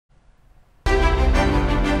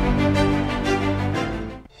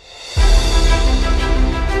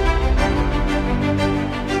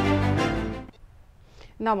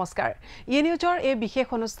নমস্কাৰ ইনিউজৰ এই বিশেষ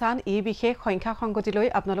অনুষ্ঠান এই বিশেষ সংখ্যা সংগতিলৈ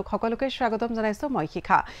আপোনালোক সকলোকে স্বাগতম জনাইছো মই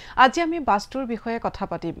শিখা আজি আমি বাস্তুৰ বিষয়ে কথা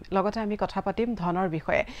পাতিম লগতে আমি কথা পাতিম ধনৰ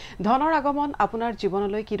বিষয়ে ধনৰ আগমন আপোনাৰ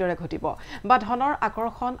জীৱনলৈ কিদৰে ঘটিব বা ধনৰ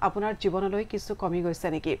আকৰ্ষণ আপোনাৰ জীৱনলৈ কিছু কমি গৈছে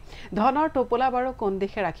নেকি ধনৰ টোপোলা বাৰু কোন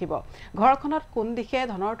দিশে ৰাখিব ঘৰখনত কোন দিশে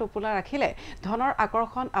ধনৰ টোপোলা ৰাখিলে ধনৰ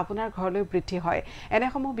আকৰ্ষণ আপোনাৰ ঘৰলৈ বৃদ্ধি হয়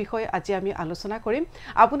এনেসমূহ বিষয় আজি আমি আলোচনা কৰিম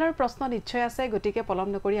আপোনাৰ প্ৰশ্ন নিশ্চয় আছে গতিকে পলম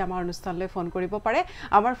নকৰি আমাৰ অনুষ্ঠানলৈ ফোন কৰিব পাৰে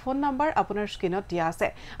আমাৰ ফোন নাম্বাৰ আপোনাৰ স্ক্ৰিনত দিয়া আছে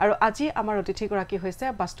আৰু আজি আমাৰ অতিথি গৰাকী হৈছে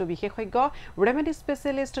বাস্তু বিশেষজ্ঞ ৰেমেডি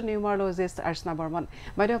স্পেশালিষ্ট নিউমাৰলজিষ্ট আৰ্চনা বৰ্মন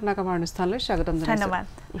বাইদেউ আপোনাক আমাৰ অনুষ্ঠানলৈ স্বাগতম জনাইছো ধন্যবাদ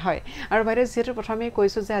হয় আৰু বাইদেউ যেহেতু প্ৰথমে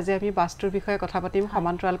কৈছো যে আজি আমি বাস্তুৰ বিষয়ে কথা পাতিম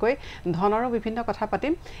সমান্তৰালকৈ ধনৰো বিভিন্ন কথা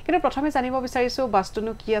পাতিম কিন্তু প্ৰথমে জানিব বিচাৰিছো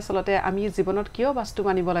বাস্তুনো কি আচলতে আমি জীৱনত কিয় বাস্তু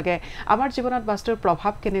মানিব লাগে আমাৰ জীৱনত বাস্তুৰ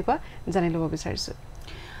প্ৰভাৱ কেনেকুৱা জানি ল'ব বিচাৰিছো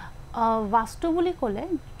বাস্তু বুলি ক'লে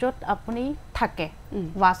য'ত আপুনি থাকে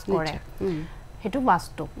বাস কৰে হেতু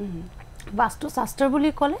বাস্তু বাস্তু শাস্ত্ৰ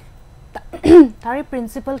বুলি ক'লে তাৰে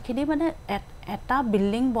প্ৰিন্সিপলখিনি মানে এটা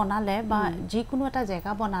বিল্ডিং বনালে বা যিকোনো এটা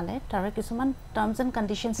জায়গা বনালে তাৰে কিছুমান টাৰ্মছ এণ্ড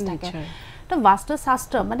কণ্ডিশ্যনছ থাকে তো বাস্তু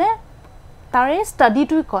শাস্ত্ৰ মানে তাৰে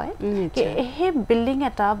ষ্টাডিটো কয় কি হে বিল্ডিং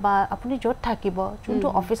এটা বা আপুনি য'ত থাকিব যোনটো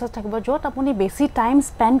অফিচত থাকিব য'ত আপুনি বেছি টাইম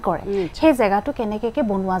স্পেন্ড কৰে সেই জায়গাটো কেনেকৈ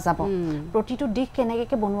বনোৱা যাব প্ৰতিটো দিশ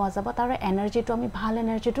কেনেকৈ বনোৱা যাব তাৰে এনাৰ্জিটো আমি ভাল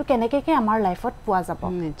এনাৰ্জিটো কেনেকৈ আমাৰ লাইফত পোৱা যাব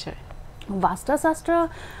নিশ্চয় বাস্তু শাস্ত্ৰ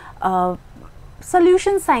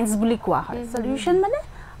সলিউশন সায়েন্স বুলি কোৱা হয় সলিউশন মানে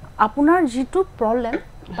আপোনাৰ যিটো প্ৰবলেম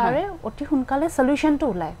তাৰে অতি সোনকালে সলিউশনটো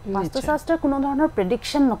ওলাই বাস্তু শাস্ত্ৰৰ কোনো ধৰণৰ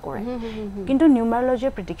প্ৰেডিকশন নকৰে কিন্তু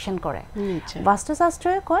নিউমাৰলজিয়ে প্ৰেডিকশন কৰে বাস্তু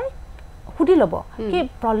শাস্ত্ৰই কয় খুদি লব কি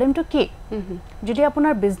প্ৰবলেমটো কি যদি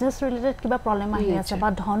আপোনাৰ বিজনেস ৰিলেটেড কিবা প্ৰবলেম আহি আছে বা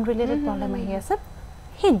ধন ৰিলেটেড প্ৰবলেম আহি আছে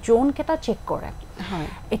সেই জোন কেটা চেক কৰে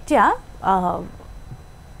এতিয়া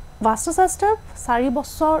বাস্তুশাস্ত্ৰ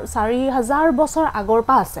 4000 বছৰ আগৰ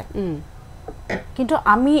পৰা আছে কিন্তু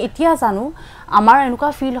আমি এতিয়া জানো আমাৰ এনেকুৱা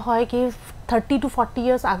ফিল হয় কি 30 to 40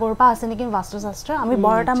 years আগৰ পৰা আছে নেকি বাস্তুশাস্ত্ৰ আমি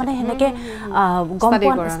বৰটা মানে হেনেকে গম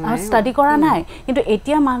পোৱা ষ্টাডি কৰা নাই কিন্তু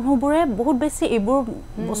এতিয়া মানুহবোৰে বহুত বেছি এইবোৰ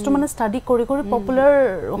বস্তু মানে ষ্টাডি কৰি পপুলাৰ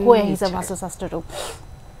হৈ আহিছে বাস্তুশাস্ত্ৰটো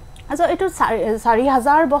আচ্ছা এটো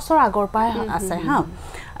 4000 বছৰ আগৰ পৰা আছে হা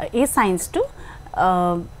এই সায়েন্সটো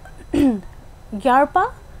ইয়াৰ পৰা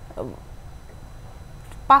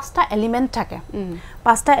পাঁচটা এলিমেন্ট থাকে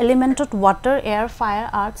পাঁচটা এলিমেন্টত ওয়াটাৰ এয়াৰ ফায়াৰ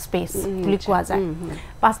আৰ্থ স্পেস বুলি কোৱা যায়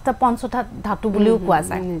পাঁচটা পঞ্চধাতু বুলিও কোৱা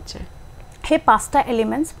যায় সেই পাঁচটা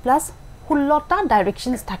এলিমেন্টস প্লাস 16টা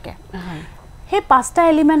ডাইৰেকশনস থাকে সেই পাঁচটা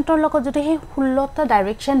এলিমেন্টৰ লগত যদি সেই 16টা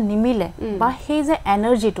ডাইৰেকশন নিমিলে বা সেই যে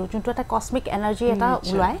এনাৰ্জিটো যোনটো এটা কসমিক এনাৰ্জি এটা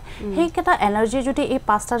ওলাই সেই কেটা এনাৰ্জি যদি এই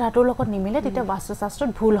পাঁচটা ধাতুৰ লগত নিমিলে তেতিয়া বাস্তুশাস্ত্ৰত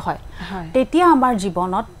ভুল হয় তেতিয়া আমাৰ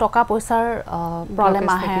জীৱনত টকা পইচাৰ প্ৰবলেম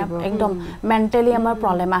আহে একদম মেন্টালি আমাৰ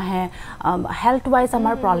প্ৰবলেম আহে হেলথ ওয়াইজ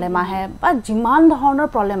আমাৰ প্ৰবলেম আহে বা যিমান ধৰণৰ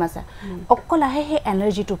প্ৰবলেম আছে অকল আহে সেই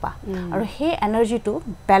এনাৰ্জিটো পা আৰু সেই এনাৰ্জিটো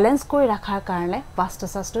বেলেন্স কৰি ৰাখাৰ কাৰণে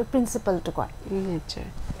বাস্তুশাস্ত্ৰৰ প্ৰিন্সিপলটো কয়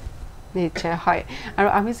নিশ্চয় হয় আৰু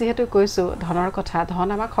আমি যেহেতু কৈছো ধনৰ কথা ধন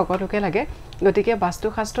আমাক সকলোকে লাগে গতিকে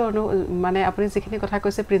বাস্তুশাস্ত্ৰ মানে আপুনি যিখিনি কথা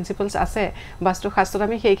কৈছে প্ৰিন্সিপলছ আছে বাস্তুশাস্ত্ৰত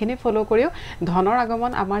আমি সেইখিনি ফলো কৰিও ধনৰ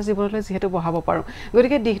আগমন আমাৰ জীৱনলৈ যেহেতু বহাব পাৰো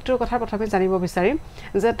গতিকে দিশটোৰ কথা প্ৰথমে জানিব বিচাৰিম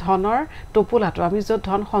যে ধনৰ টোপোলাটো আমি য'ত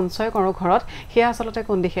ধন সঞ্চয় কৰো ঘৰত সেয়া আচলতে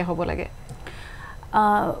কোন দিশে হ'ব লাগে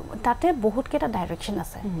তাতে বহুত কেটা ডাইৰেকশন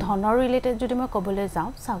আছে ধনৰ ৰিলেটেড যদি মই ক'বলৈ যাওঁ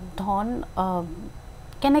ধন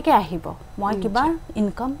কেনেকৈ আহিব মই কিবা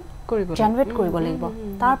ইনকাম জেনাৰেট কৰিব লাগিব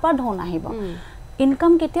তাৰ পৰা ধন আহিব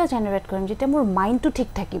ইনকাম কেতিয়া জেনাৰেট কৰিম যেতিয়া মোৰ মাইন্ডটো ঠিক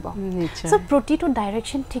থাকিব সো প্ৰতিটো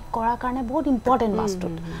ডাইৰেকশন ঠিক কৰাৰ কাৰণে বহুত ইম্পৰ্টেন্ট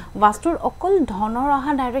বাস্তুৰ অকল ধনৰ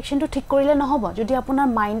অহা ডাইৰেকশনটো ঠিক কৰিলে নহব যদি আপোনাৰ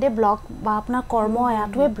মাইন্ডে ব্লক বা আপোনাৰ কৰ্ম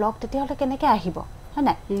ইয়াটোৱে ব্লক তেতিয়া হলে কেনেকৈ আহিব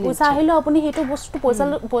হয়নে পইচা আহিলে আপুনি হেতু বস্তু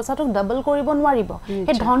পইচাটো ডাবল কৰিব নোৱাৰিব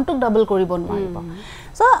হে ধনটোক ডাবল কৰিব নোৱাৰিব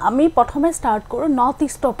সো আমি প্ৰথমে স্টাৰ্ট কৰো নৰ্থ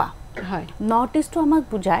ইষ্টৰ পা হয় নৰ্থ ইষ্টটো আমাক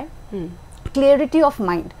বুজায় ক্লিয়াৰিটি অফ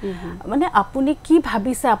মাইন্ড মানে আপুনি কি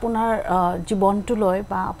ভাবিছে আপোনাৰ জীৱনটো লৈ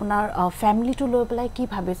বা আপোনাৰ ফ্যামিলিটো লৈ পেলাই কি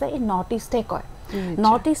ভাবিছে এই নৰ্থ ইষ্টে কয়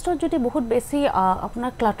নৰ্থ ইষ্টত যদি বহুত বেছি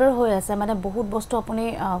আপোনাৰ ক্লাটাৰ হৈ আছে মানে বহুত বস্তু আপুনি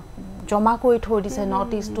জমা কৰি থৈ দিছে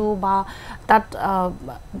নৰ্থ ইষ্টটো বা তাত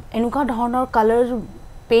এনেকুৱা ধৰণৰ কালাৰ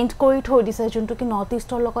পেইন্ট কৰি থৈ দিছে যোনটো কি নৰ্থ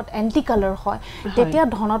ইষ্টৰ লগত এন্টি কালাৰ হয় তেতিয়া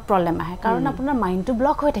ধনত প্ৰবলেম আহে কাৰণ আপোনাৰ মাইন্ডটো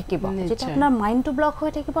ব্লক হৈ থাকিব যেতিয়া আপোনাৰ মাইন্ডটো ব্লক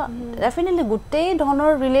হৈ থাকিব ডেফিনেটলি গুটেই ধনৰ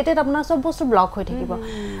ৰিলেটেড আপোনাৰ সব বস্তু ব্লক হৈ থাকিব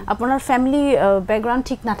আপোনাৰ ফ্যামিলি ব্যাকগ্ৰাউণ্ড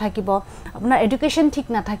ঠিক নাথাকিব আপোনাৰ এডুকেশ্যন ঠিক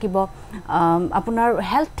নাথাকিব আপোনাৰ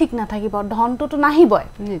হেলথ ঠিক নাথাকিব ধনটোতো নাহিবই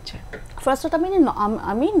নিশ্চয় ফাৰ্ষ্টত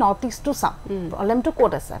আমি নৰ্থ ইষ্টটো চাম প্ৰবলেমটো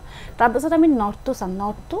ক'ত আছে তাৰপিছত আমি নৰ্থটো চাম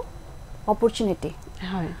নৰ্থটো অপৰচুনিটি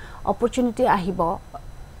হয় অপৰচুনিটি আহিব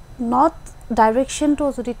নৰ্থ ডাইৰেকশ্যনটো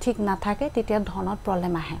যদি ঠিক নাথাকে তেতিয়া ধনত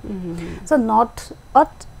প্ৰব্লেম আহে সো নৰ্থত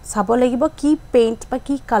চাব লাগিব কি পেইণ্ট বা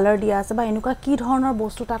কি কালাৰ দিয়া আছে বা এনেকুৱা কি ধৰণৰ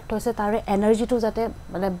বস্তু তাত থৈছে তাৰে এনাৰ্জিটো যাতে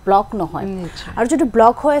মানে ব্লক নহয় আৰু যদি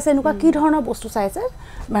ব্লক হৈ আছে এনেকুৱা কি ধৰণৰ বস্তু চাইছে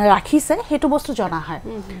মানে ৰাখিছে সেইটো বস্তু জনা হয়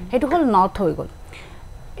সেইটো হ'ল নৰ্থ হৈ গ'ল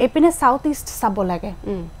এইপিনে সাউথ ইষ্ট চাব লাগে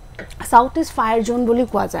সাউথ ইষ্ট ফায়াৰ জোন বুলি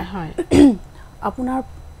কোৱা যায় আপোনাৰ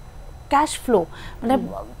ক্যাশ ফ্লো মানে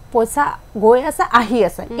পইচা গৈ আছে আহি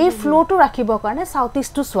আছে এই ফ্লোটো ৰাখিবৰ কাৰণে সাউথ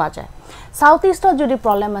ইষ্টটো চোৱা যায় সাউথ ইষ্টত যদি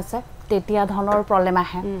প্ৰবলেম আছে তেতিয়া ধনৰ প্ৰবলেম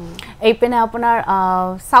আহে এইপিনে আপোনাৰ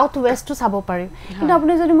সাউথ ৱেষ্টটো চাব পাৰি কিন্তু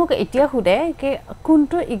আপুনি যদি মোক এতিয়া খুদে কি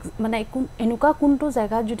কোনটো মানে এনেকুৱা কোনটো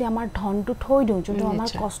জায়গাত যদি আমাৰ ধনটো থৈ দিও যোনটো আমাৰ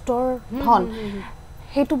কষ্টৰ ধন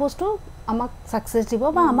হেতু বস্তু আমাক সাকসেস দিব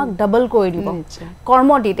বা আমাক ডাবল কৰি দিব কৰ্ম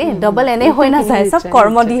দি দে ডাবল এনে হৈ না যায় সব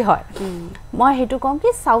কৰ্ম দি হয় মই হেতু কম কি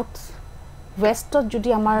সাউথ ৱেষ্টত যদি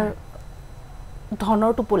আমাৰ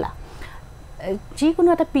ধনৰ টোপোলা যিকোনো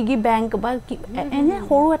এটা পিগি বেংক বা এনে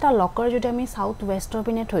সৰু এটা লকাৰ যদি আমি সাউথ ৱেষ্টৰ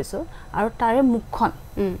পিনে থৈছো আৰু তাৰে মুখখন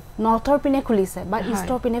নৰ্থৰ পিনে খুলিছে বা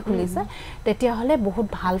ইষ্টৰ পিনে খুলিছে তেতিয়া হলে বহুত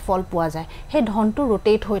ভাল ফল পোৱা যায় সেই ধনটো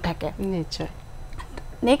ৰোটেট হৈ থাকে নিশ্চয়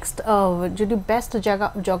নেক্সট যদি বেষ্ট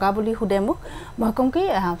জগা বুলি খুদে মোক মই কম কি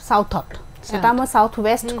সাউথত এটা মই সাউথ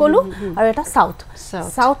ৱেষ্ট কলো আৰু এটা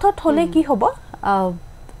সাউথত হলে কি হ'ব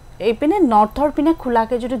এইপিনে নৰ্থৰ পিনে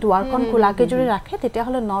খোলাকে যদি দুৱাৰখন খোলাকে যদি ৰাখে তেতিয়া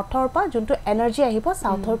হলে নৰ্থৰ পা যোনটো এনাৰ্জি আহিব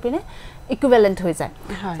সাউথৰ পিনে ইকুইভ্যালেন্ট হৈ যায়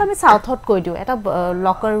আমি সাউথত কৈ দিও এটা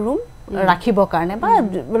লকাৰ ৰুম ৰাখিবৰ কাৰণে বা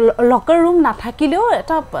লকাৰ ৰুম নাথাকিলেও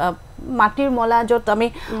এটা মাটিৰ মলা যত আমি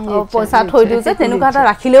পইচা থৈ দিও যে তেনুকা এটা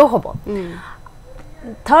ৰাখিলেও হ'ব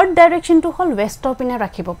থাৰ্ড ডাইৰেকশনটো হল ৱেষ্টৰ পিনে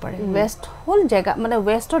ৰাখিব পাৰে ৱেষ্ট হল জায়গা মানে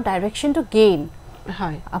ৱেষ্টৰ ডাইৰেকশনটো গেইন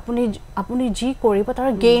হয় আপুনি যি কৰিব তাৰ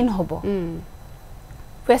গেইন হ'ব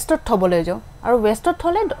ৱেষ্টত থবলৈ যাও আৰু ৱেষ্টত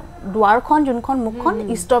থলে দুৱাৰখন যোনখন মুখখন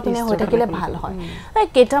ইষ্টৰ পিনে হৈ থাকিলে ভাল হয়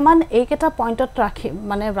কেটামান এইকেটা পইণ্টত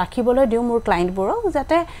ৰাখিবলৈ দিও মোৰ ক্লায়েন্টবোৰক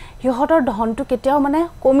যাতে হিহঁতৰ ধনটো কেতিয়াও মানে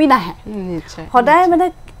কমি নাহে সদায় মানে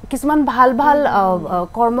কিছুমান ভাল ভাল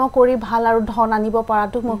কৰ্ম কৰি ভাল আৰু ধন আনিব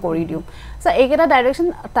পৰাটো মই কৰি দিও সো এইকেটা ডাইৰেকশন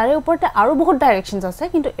তাৰে ওপৰতে আৰু বহুত ডাইৰেকশনস আছে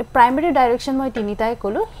কিন্তু প্ৰাইমাৰী ডাইৰেকশন মই তিনিটাই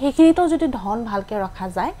কলো হেখিনিটো যদি ধন ভালকে ৰখা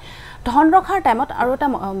যায় ধন ৰখাৰ টাইমত আৰু এটা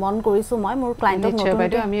মন কৰিছো মই মোৰ ক্লায়েন্টক নতুন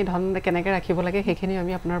বাইদেউ আমি ধন কেনেকৈ ৰাখিব লাগে হেখিনি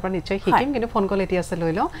আমি আপোনাৰ পৰা নিশ্চয় শিকিম কিন্তু ফোন কল এটি আছে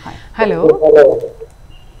লৈ লও hello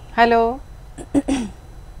hello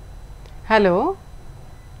hello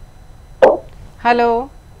hello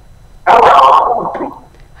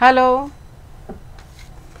hello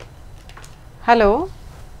hello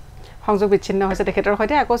সংযোগ বিচ্ছিন্ন হৈছে তেখেতৰ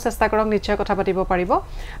সৈতে আকৌ চেষ্টা কৰক নিশ্চয় কথা পাতিব পাৰিব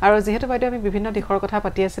আৰু যেহেতু বাইদেউ আমি বিভিন্ন দিশৰ কথা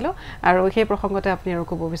পাতি আছিলো আৰু সেই প্ৰসংগতে আপুনি আৰু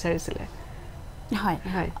ক'ব বিচাৰিছিলে হয়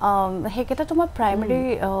হেকেটা তোমাৰ প্ৰাইমাৰী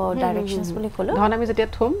ডাইৰেকশনস বুলি কলো ধন আমি যেতিয়া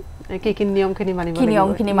থম কি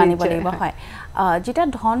নিয়মখিনি মানিব লাগিব হয় যেটা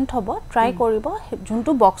ধন থব ট্ৰাই কৰিব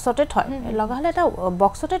যোনটো বক্সতে থয় লগাহলে এটা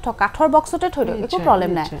বক্সতে থ কাঠৰ বক্সতে থৈ দিও একো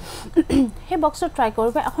প্ৰবলেম নাই হে বক্সত ট্ৰাই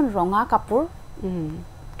কৰিব এখন ৰঙা কাপোৰ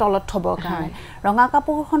তলত থব কাৰণে ৰঙা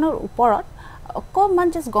কাপোৰখনৰ ওপৰত অকমান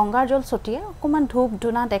জাস্ট গংগাৰ জল ছটিয়ে অকমান ধূপ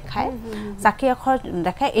ধুনা দেখায় চাকি আখৰ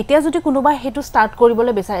দেখায় এতিয়া যদি কোনোবা হেতু স্টাৰ্ট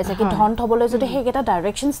কৰিবলৈ বিচাৰিছে কি ধন থবলৈ যদি হেকেটা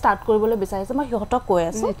ডাইৰেকশন স্টাৰ্ট কৰিবলৈ বিচাৰিছে মই হিহঁতক কৈ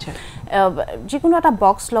আছো যিকোনো এটা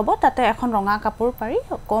বক্স লব তাতে এখন ৰঙা কাপোৰ পাৰি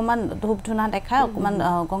অকমান ধূপ ধুনা দেখায় অকমান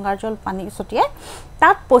গংগাৰ জল পানী ছটিয়ে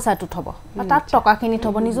তাত পইচাটো থব তাত টকাখিনি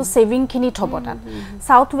থব নিজৰ সেভিং খিনি থব তাত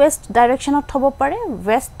সাউথ ৱেষ্ট ডাইৰেকশনত থব পাৰে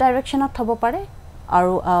ৱেষ্ট ডাইৰেকশনত থব পাৰে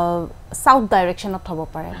আৰু সাউথ ডাইৰেকশনত থব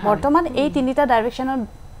পাৰে বৰ্তমান এই তিনিটা ডাইৰেকশনত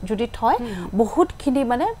যদি থয় বহুতখিনি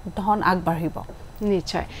মানে ধন আগবাঢ়িব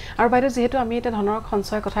নিশ্চয় আৰু বাইদেউ যেহেতু আমি এটা ধনৰ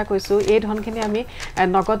সঞ্চয় কথা কৈছো এই ধনখিনি আমি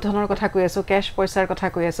নগদ ধনৰ কথা কৈ আছো ক্যাশ পইচাৰ কথা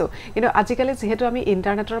কৈ আছো কিন্তু আজিকালি যেহেতু আমি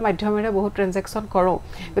ইন্টাৰনেটৰ মাধ্যমেৰে বহুত ট্ৰানজাকশন কৰো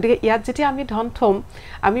গতিকে ইয়াত যেতিয়া আমি ধন থম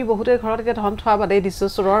আমি বহুতে ঘৰত এটা ধন থোৱা বাদে দিছো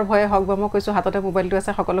চোৰৰ ভয়ে হক বা মই কৈছো হাততে মোবাইলটো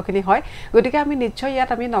আছে সকলোখিনি হয় গতিকে আমি নিশ্চয় ইয়াত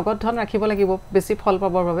আমি নগদ ধন ৰাখিব লাগিব বেছি ফল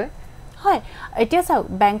পাবৰ বাবে হয় এতিয়া চাও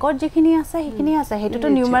ব্যাংকত যিখিনি আছে হেখিনি আছে হেতুটো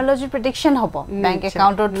নিউমাৰলজি প্ৰেডিকশন হ'ব ব্যাংক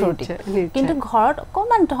একাউন্টৰ থ্ৰুটি কিন্তু ঘৰত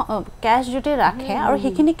কমান ক্যাশ যদি ৰাখে আৰু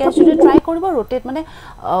হেখিনি ক্যাশ যদি ট্ৰাই কৰিব ৰোটেট মানে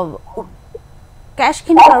ক্যাশ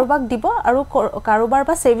খিনি কাৰোবাক দিব আৰু কাৰোবাৰ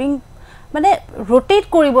বা সেভিং মানে ৰোটেট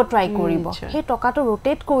কৰিব ট্ৰাই কৰিব হে টকাটো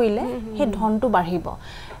ৰোটেট কৰিলে হে ধনটো বাঢ়িব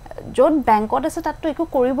য'ত বেংকত আছে তাততো একো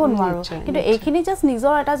কৰিব নোৱাৰো কিন্তু এইখিনি জাষ্ট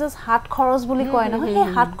নিজৰ এটা জাষ্ট হাত খৰচ বুলি কয় নহয় সেই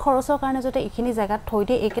হাত খৰচৰ কাৰণে যদি এইখিনি জেগাত থৈ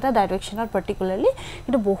দিয়ে এইকেইটা ডাইৰেকশ্যনত পাৰ্টিকুলাৰলি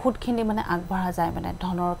কিন্তু বহুতখিনি মানে আগবঢ়া যায় মানে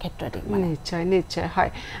ধনৰ ক্ষেত্ৰতে নিশ্চয় নিশ্চয় হয়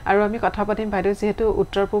আৰু আমি কথা পাতিম বাইদেউ যেহেতু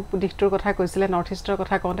উত্তৰ পূব দিশটোৰ কথা কৈছিলে নৰ্থ ইষ্টৰ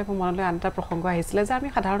কথা কওঁতে মোৰ মনলৈ আন এটা প্ৰসংগ আহিছিলে যে আমি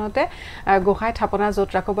সাধাৰণতে গোসাঁই থাপনা য'ত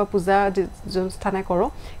ৰাখোঁ বা পূজা যোন স্থানে কৰোঁ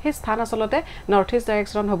সেই স্থান আচলতে নৰ্থ ইষ্ট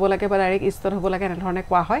ডাইৰেকশ্যন হ'ব লাগে বা ডাইৰেক্ট ইষ্টত হ'ব লাগে এনেধৰণে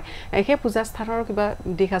কোৱা হয় সেই পূজা স্থানৰ কিবা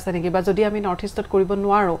দিশ আছে নেকি বা যদি আমি নৰ্থ ইষ্টত কৰিব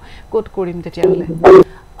নোৱাৰোঁ ক'ত কৰিম তেতিয়াহ'লে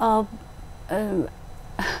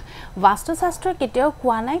বাস্তুশাস্ত্ৰই কেতিয়াও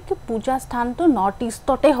কোৱা নাই কি পূজা স্থানটো নৰ্থ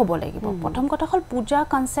ইষ্টতে হ'ব লাগিব প্ৰথম কথা হ'ল পূজা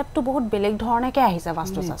কনচেপ্টটো বহুত বেলেগ ধৰণেকৈ আহিছে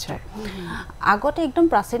বাস্তুশাস্ত্ৰই আগতে একদম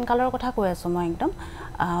প্ৰাচীন কালৰ কথা কৈ আছোঁ মই একদম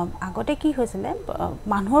আগতে কি হৈছিলে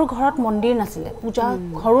মানুহৰ ঘৰত মন্দিৰ নাছিলে পূজা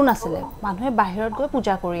ঘৰো নাছিলে মানুহে বাহিৰত গৈ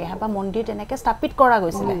পূজা কৰি আহে বা মন্দিৰ তেনেকৈ স্থাপিত কৰা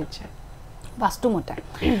গৈছিলে বাস্তুমতে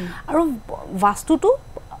আৰু বাস্তুটো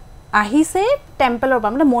আহিছে টেম্পলৰ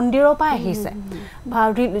পৰা মানে মন্দিৰৰ পৰা আহিছে বা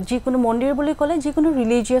যিকোনো মন্দিৰ বুলি ক'লে যিকোনো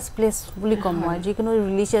ৰিলিজিয়াছ প্লেচ বুলি ক'ম মই যিকোনো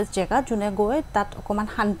ৰিলিজিয়াছ জেগা যোনে গৈ তাত অকণমান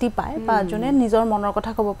শান্তি পায় বা যোনে নিজৰ মনৰ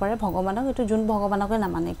কথা ক'ব পাৰে ভগৱানক এইটো যোন ভগৱানকে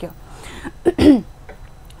নামানে কিয়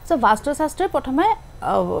চ' বাস্তুশাস্ত্ৰই প্ৰথমে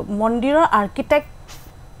মন্দিৰৰ আৰ্কিটেক্ট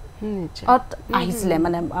আহিছিলে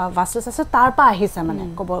মানে বাস্তুশাস্ত্ৰ তাৰ পৰা আহিছে মানে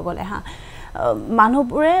ক'ব গ'লে হা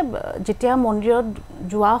মানুহবোৰে যেতিয়া মন্দিৰত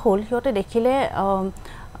যোৱা হ'ল সিহঁতে দেখিলে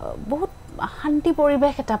বহুত শান্তি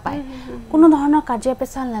পৰিৱেশ এটা পায় কোনো ধৰণৰ কাজিয়া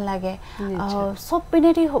পেচাল নালাগে চব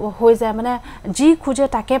পিনেদি হৈ যায় মানে যি খোজে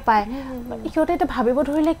তাকে পায় সিহঁতে এতিয়া ভাবিব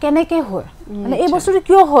ধৰিলে কেনেকৈ হয় মানে এই বস্তুটো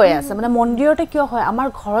কিয় হৈ আছে মানে মন্দিৰতে কিয় হয় আমাৰ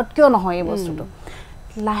ঘৰত কিয় নহয় এই বস্তুটো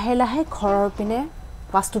লাহে লাহে ঘৰৰ পিনে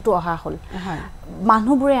বাস্তুটো অহা হ'ল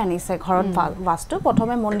মানুহবোৰে আনিছে ঘৰত বাস্তু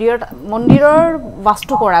প্ৰথমে মন্দিৰৰ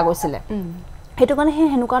বাস্তু কৰা গৈছিলে সেইটো কাৰণে সেই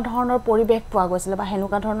সেনেকুৱা ধৰণৰ পৰিৱেশ পোৱা গৈছিলে বা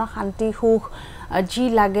সেনেকুৱা ধৰণৰ শান্তি সুখ যি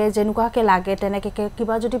লাগে যেনেকুৱাকৈ লাগে তেনেকৈ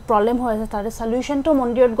কিবা যদি প্ৰব্লেম হৈ আছে তাৰে চলিউশ্যনটো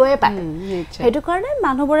মন্দিৰত গৈয়ে পায় সেইটো কাৰণে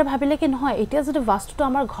মানুহবোৰে ভাবিলে কি নহয় এতিয়া যদি বাস্তুটো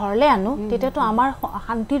আমাৰ ঘৰলৈ আনো তেতিয়াতো আমাৰ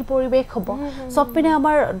শান্তিৰ পৰিৱেশ হ'ব চব পিনে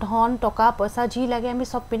আমাৰ ধন টকা পইচা যি লাগে আমি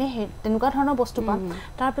চব পিনে তেনেকুৱা ধৰণৰ বস্তু পাম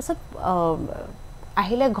তাৰপিছত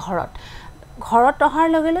আহিলে ঘৰত অহাৰ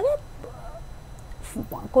লগে লগে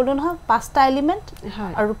ক'লো নহয় 5টা এলিমেণ্ট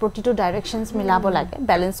আৰু প্ৰতিটো ডাইৰেকশ্যনছ মিলাব লাগে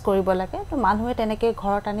বেলেঞ্চ কৰিব লাগে তো মানুহে তেনেকৈ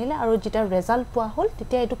ঘৰত আনিলে আৰু যেতিয়া ৰেজাল্ট পোৱা হ'ল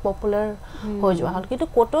তেতিয়া এইটো পপুলাৰ হৈ যোৱা হ'ল কিন্তু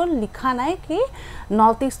ক'তো লিখা নাই কি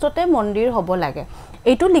নৰ্থ ইষ্টতে মন্দিৰ হ'ব লাগে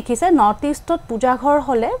এইটো লিখিছে নৰ্থ ইষ্টত পূজাঘৰ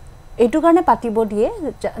হ'লে এইটো কাৰণে পাতিব দিয়ে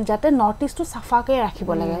যাতে নৰ্থ ইষ্টটো চাফাকৈ ৰাখিব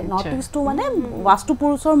লাগে নৰ্থ ইষ্টটো মানে বাস্তু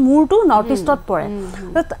পুৰুষৰ মূৰটো নৰ্থ ইষ্টত পৰে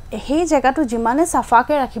সেই জেগাটো যিমানে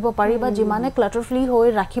চাফাকৈ ৰাখিব পাৰি বা যিমানে ক্লাটাৰ ফ্ৰী হৈ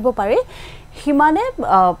ৰাখিব পাৰি সিমানে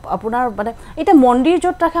আপোনাৰ মানে এতিয়া মন্দিৰ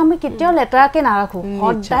য'ত ৰাখে আমি কেতিয়াও লেতেৰাকৈ নাৰাখোঁ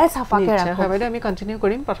সদায় চাফাকৈ ৰাখোঁ হয় বাইদেউ আমি কণ্টিনিউ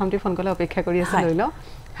কৰিম প্ৰথমটি ফোন কলে অপেক্ষা কৰি আছে লৈ লওঁ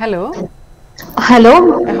হেল্ল'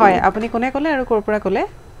 হয় আপুনি কোনে ক'লে আৰু ক'ৰ পৰা ক'লে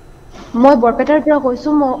মই বৰপেটাৰ পৰা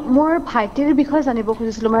কৈছোঁ মোৰ ভাইটিৰ বিষয়ে জানিব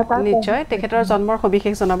খুজিছিলোঁ মই নিশ্চয় তেখেতৰ জন্মৰ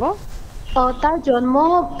সবিশেষ জনাব তাৰ জন্ম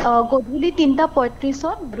গধূলি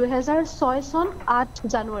 3:35 2006 চন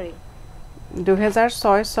 8 জানুৱাৰী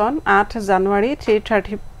 2006 চন 8 জানুৱাৰী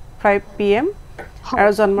 3:35 PM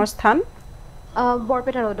আৰু জন্মস্থান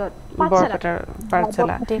বৰপেটা ৰোডত বৰপেটাৰ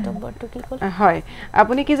পাঠশালা হয়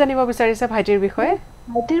আপুনি কি জানিব বিচাৰিছে ভাইটিৰ বিষয়ে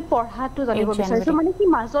ভাইটিৰ পঢ়াটো জানিব বিচাৰিছোঁ মানে কি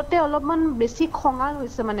মাজতে অলপমান বেছি খঙাল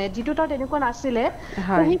হৈছে মানে যিটো তাৰ তেনেকুৱা নাছিলে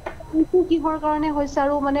কিহৰ কাৰণে হৈছে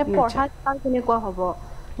আৰু মানে পঢ়াত তাৰ কেনেকুৱা হ'ব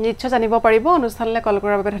নিশ্চয় জানিব পাৰিব অনুষ্ঠানলৈ কল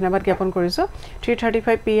কৰাৰ বাবে ধন্যবাদ জ্ঞাপন কৰিছোঁ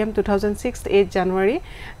 3:35 PM 2006 8 জানুৱাৰী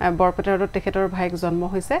বৰপেটা ৰোডত তেখেতৰ ভাইক জন্ম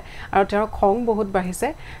হৈছে আৰু তেওঁৰ খং বহুত বাঢ়িছে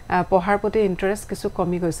পঢ়াৰ প্ৰতি ইণ্টাৰেষ্ট কিছু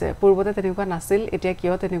কমি গৈছে পূৰ্বতে তেনেকুৱা নাছিল এতিয়া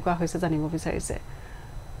কিয় তেনেকুৱা হৈছে জানিব বিচাৰিছে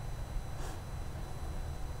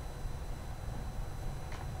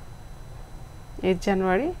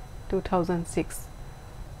January 2006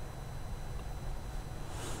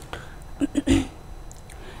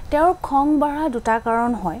 তেওঁৰ খং বাঢ়া দুটা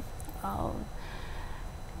কাৰণ হয়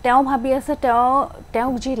তেওঁ ভাবি আছে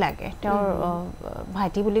তেওঁক যি লাগে তেওঁৰ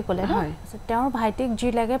ভাইটি বুলি ক'লে নহয় তেওঁৰ ভাইটিক যি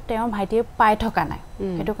লাগে তেওঁৰ ভাইটিয়ে পাই থকা নাই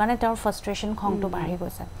সেইটো কাৰণে তেওঁৰ ফ্ৰাষ্ট্ৰেশ্যন খংটো বাঢ়ি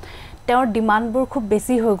গৈছে তেওঁৰ ডিমাণ্ডবোৰ খুব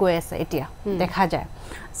বেছি হৈ গৈ আছে এতিয়া দেখা যায়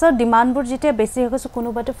চ' ডিমাণ্ডবোৰ যেতিয়া বেছি হৈ গৈছে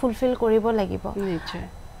কোনোবাটো ফুলফিল কৰিব লাগিব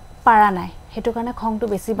পাৰা নাই সেইটো কাৰণে খংটো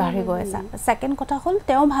বেছি বাঢ়ি গৈ আছে ছেকেণ্ড কথা হ'ল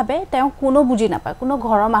তেওঁ ভাবে তেওঁ কোনো বুজি নাপায় কোনো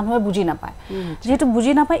ঘৰৰ মানুহে বুজি নাপায় যেহেতু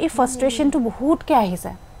বুজি নাপায় এই ফ্ৰাষ্ট্ৰেশ্যনটো বহুতকৈ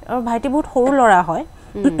আহিছে আৰু ভাইটি বহুত সৰু ল'ৰা হয়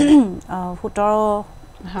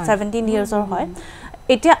 17 ইয়াৰ্ছৰ হয়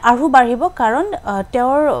এতিয়া আৰু বাঢ়িব কাৰণ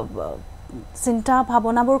তেওঁৰ চিন্তা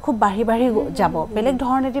ভাৱনাবোৰ খুব বাঢ়ি যাব বেলেগ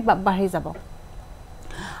ধৰণেদি বাঢ়ি যাব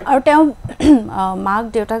আৰু তেওঁ মাক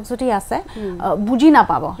দেউতাক যদি আছে বুজি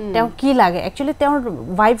নাপাব তেওঁ কি লাগে একচুয়ালি তেওঁৰ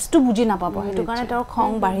ভাইবছটো বুজি নাপাব হেতু কাৰণে তেওঁৰ খং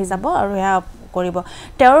বাঢ়ি যাব আৰু এয়া কৰিব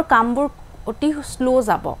তেওঁৰ কামবোৰ অতি স্লো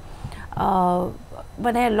যাব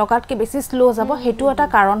মানে লগাতকে বেছি স্লো যাব হেতু এটা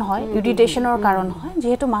কাৰণ হয় ইৰিটেশনৰ কাৰণ হয়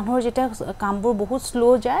যেহেতু মানুহৰ যেটা কামবোৰ বহুত স্লো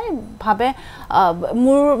যায় ভাবে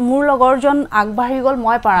মোৰ লগৰজন আগবাঢ়ি গল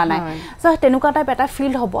মই পাৰা নাই সো তেনুকা টাইপ এটা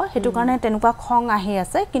ফিল হ'ব হেতু কাৰণে তেনুকা খং আহি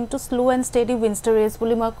আছে কিন্তু slow and steady wins the ৰেস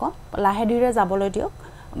বুলি মই কম লাহে ধীৰে যাবলৈ দিয়ক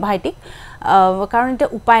ভাইটিক কাৰণ এটা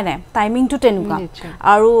উপায় নাই টাইমিং টু তেনুকা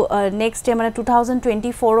আৰু নেক্সট ডে মানে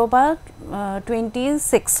 2024 বা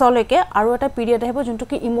 26 লৈকে আৰু এটা পিৰিয়ড আহিব যোনটো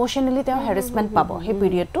কি ইমোশনালি তেওঁ হেৰাসমেন্ট পাব হে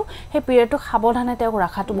পিৰিয়ডটো সাৱধানে তেওঁ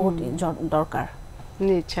ৰাখাটো বহুত দৰকাৰ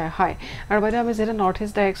নিশ্চয় হয় আৰু বাইদেউ আমি যেটা নৰ্থ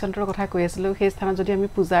ইষ্ট ডাইৰেকশনৰ কথা কৈ আছিলো সেই স্থানত যদি আমি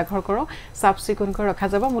পূজা ঘৰ কৰো সাফ চিকুণ কৰি ৰখা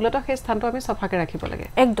যাব মূলত সেই স্থানটো আমি সফাকে ৰাখিব লাগে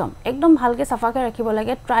একদম ভালকে সফাকে ৰাখিব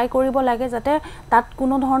লাগে ট্ৰাই কৰিব লাগে যাতে তাত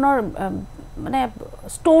কোনো ধৰণৰ মানে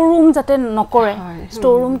ষ্ট'ৰ ৰুম যাতে নকৰে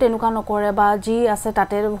ষ্ট'ৰ ৰুম তেনুকা নকৰে বা যি আছে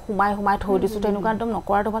তাতে হুমাই থৈ দিছো তেনুকা একদম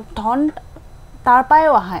নকৰাটো ভাল ধন তাৰ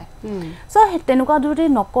পায়ও আহে সো তেনুকা যদি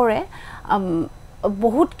নকৰে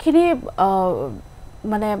বহুতখিনি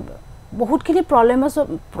মানে বহুতখিনি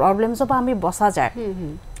প্ৰবলেমছ পৰা আমি বসা যায়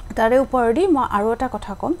তাৰে ওপৰদি মই আৰু এটা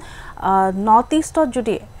কথা কম নৰ্থ ইষ্টত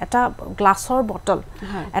যদি এটা গ্লাছৰ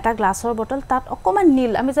বটল তাত অকমান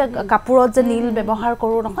নীল আমি যে কাপোৰত যে নীল ব্যৱহাৰ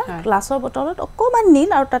কৰো নহয় গ্লাছৰ বটলত অকমান নীল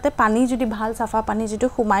আৰু তাতে পানী যদি ভাল সাফা পানী যদি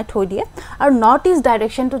হুমাই থৈ দিয়ে আৰু নৰ্থ ইষ্ট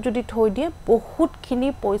ডাইৰেকশনটো যদি থৈ দিয়ে বহুতখিনি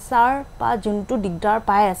পইচাৰ বা যোনটো দিগদাৰ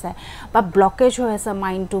পাই আছে বা ব্লকেজ হৈ আছে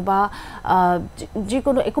মাইন্ডটো বা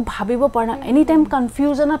যিকোনো একো ভাবিব পৰা নাই এনি টাইম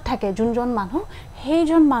কনফিউজনত থাকে যোনজন মানুহ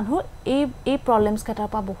সেইজন মানুহ এই প্ৰবলেমছ কেটাৰ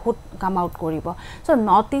পৰা বহুত কাম আউট কৰিব সো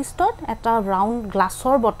নৰ্থ ইষ্টত এটা ৰাউন্ড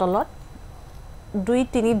গ্লাছৰ বটলত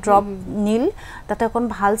 2-3 ড্ৰপ নীল তাতে কোন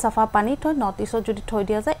ভাল সাফা পানী থৈ নৰ্থ ইষ্টত যদি থৈ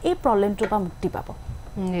দিয়া যায় এই প্ৰবলেমটোৰ পৰা মুক্তি পাব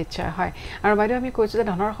নিশ্চয় হয় আৰু বাইদেউ আমি কৈছো যে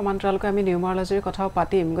ধনৰ সমান্তৰালকৈ আমি নিউমাৰলজিৰ কথাও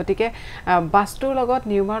পাতিম গতিকে বাস্তুৰ লগত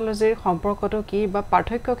নিউমাৰলজিৰ সম্পৰ্কটো কি বা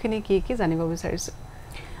পাৰ্থক্যখিনি কি জানিব বিচাৰিছো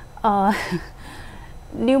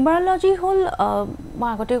Numerology whole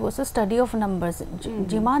আগতে কৈছে study of numbers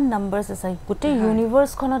যিমান numbers আছে গোটেই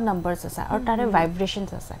ইউনিভাৰ্স খনত numbers আছে আৰু তাৰে ভাইব্ৰেশনছ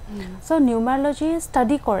আছে সো নিউমাৰলজি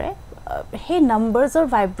ষ্টাডি কৰে হে নাম্বাৰছৰ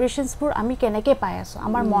ভাইব্ৰেশনছবোৰ আমি কেনেকৈ পাই আছো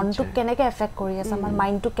আমাৰ মনটো কেনেকৈ এফেক্ট কৰি আছে আমাৰ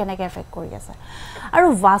মাইন্ডটো কেনেকৈ এফেক্ট কৰি আছে আৰু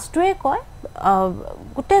বাস্তুৱে কয়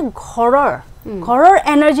গোটেই ঘৰৰ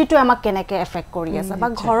এনাৰ্জিটো আমাক কেনেকৈ এফেক্ট কৰি আছে বা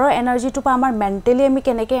ঘৰৰ এনাৰ্জিটো পা আমাৰ মেন্টালি আমি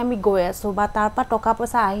কেনেকৈ আমি গৈ আছো বা তাৰ পা টকা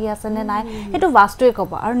পইচা আহি আছে নে নাই হেতু বাস্তুৱে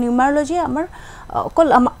কব আৰু নিউমাৰলজি আমাৰ অকল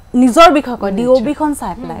নিজৰ বিষয় কয় ডিওবি খন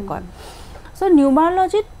চাই পেলাই কয় সো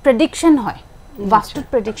নিউমাৰলজিত প্ৰেডিকচন হয় বাস্তুত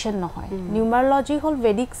প্ৰেডিকচন নহয় নিউমাৰলজি হল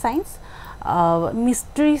ভেদিক সায়েন্স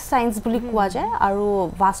মিস্ট্ৰি সায়েন্স বুলি কোৱা যায় আৰু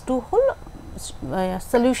বাস্তু হল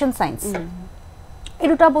সলিউশন সায়েন্স এই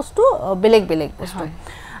দুটা বস্তু বেলেগ বস্তু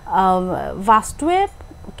বাস্তুৱে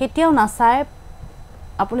কেতিয়াও নাচায়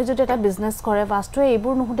আপুনি যদি এটা বিজনেস কৰে বাস্তুৱে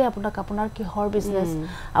এইবোৰ নুহুদে আপোনাৰ কিহৰ বিজনেস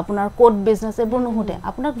আপোনাৰ কোড বিজনেস এইবোৰ নুহুদে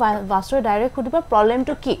আপোনাক বাস্তুৱে ডাইৰেক্ট খুদিব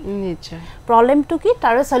প্ৰবলেমটো কি নিশ্চয় প্ৰবলেমটো কি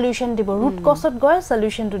তাৰে সলিউশন দিব ৰুট কজত গৈ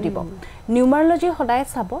সলিউশনটো দিব নিউমাৰলজি সদায়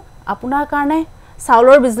চাব আপোনাৰ কাৰণে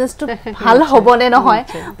চাউলৰ বিজনেসটো ভাল হ'বনে নহয়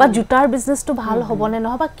বা জুতাৰ বিজনেসটো ভাল হ'বনে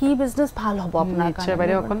নহয় বা কি বিজনেস ভাল হ'ব আপোনাৰ কাৰণে নিশ্চয়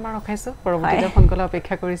বাইদেউ অকনমান ৰখাইছো পৰৱৰ্তীতে ফোন কল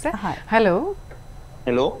অপেক্ষা কৰিছে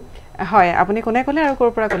হেল্ল' হয় আপুনি কোনে ক'লে আৰু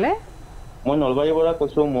ক'ৰ পৰা ক'লে মই নলবাৰীৰ পৰা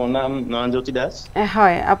কৈছো মোৰ নাম নয়নজ্যোতি দাস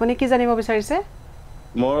হয় আপুনি কি জানিব বিচাৰিছে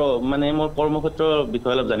মোৰ কৰ্মক্ষেত্ৰৰ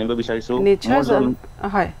বিষয়ে অলপ জানিব বিচাৰিছো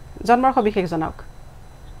হয় জন্মৰ সবিশেষ জনাওক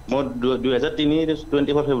মোৰ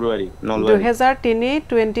 2003 ফেব্ৰুৱাৰী নলবাৰী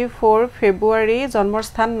 2003 ফেব্ৰুৱাৰী জন্মৰ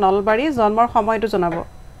স্থান নলবাৰী জন্মৰ সময়টো জনাব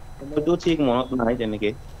সময়টো ঠিক মনত নাই তেনেকে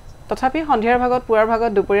তথাপি সন্ধিয়াৰ ভাগত পুৱাৰ ভাগত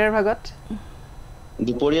দুপৰীয়াৰ ভাগত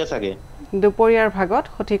দুপৰীয়া চাগে দুপৰীয়াৰ ভাগত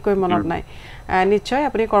সঠিককৈ মনত নাই নিশ্চয়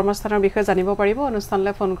আপুনি কৰ্মস্থানৰ বিষয়ে জানিব পাৰিব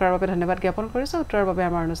অনুষ্ঠানলৈ ফোন কৰাৰ বাবে ধন্যবাদ জ্ঞাপন কৰিছো উত্তৰৰ বাবে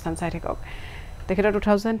আমাৰ অনুষ্ঠান চাই থাকক তেখেতৰ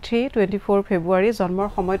 2003 ফেব্ৰুৱাৰী জন্মৰ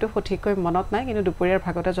সময়টো সঠিককৈ মনত নাই কিন্তু দুপৰীয়াৰ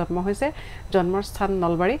ভাগতে জন্ম হৈছে জন্মৰ স্থান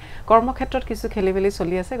নলবাৰী কৰ্মক্ষেত্ৰত কিছু খেলিমেলি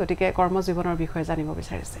চলি আছে গতিকে কৰ্মজীৱনৰ বিষয়ে জানিব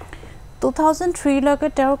বিচাৰিছে 2003 লৈকে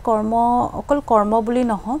তেওঁৰ অকল কৰ্ম বুলি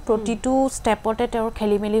নহয় প্ৰতিটো ষ্টেপতে তেওঁৰ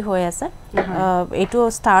খেলিমেলি হৈ আছে এইটো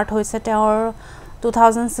ষ্টাৰ্ট হৈছে তেওঁৰ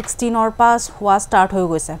 2016 ৰ পাছ হোৱা ষ্টাৰ্ট হৈ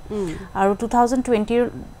গৈছে আৰু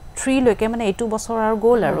 2023 লৈকে মানে এইটো বছৰ আৰু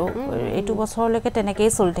গ'ল আৰু এইটো বছৰলৈকে তেনেকেই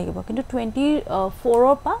চলি থাকিব কিন্তু 24 ৰ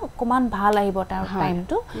পা অকমান ভাল আহিব তাৰ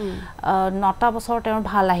টাইমটো 9টা বছৰ তেওঁৰ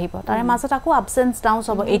ভাল আহিব তাৰে মাজত আকৌ আপস এণ্ড ডাউনছ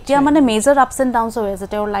হ'ব এতিয়া মানে মেজৰ আপস এণ্ড ডাউনছ হৈ আছে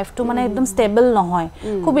তেওঁৰ লাইফটো মানে একদম ষ্টেবল নহয়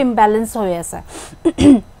খুব ইমবেলেন্স হৈ আছে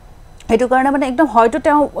সেইটো কাৰণে মানে একদম হয়তো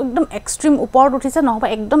তেওঁ একদম এক্সট্ৰিম ওপৰত উঠিছে নহবা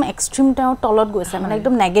একদম এক্সট্ৰিম তেওঁ তলত গৈছে মানে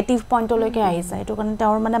একদম নেগেটিভ পইণ্টলৈকে আহিছে সেইটো কাৰণে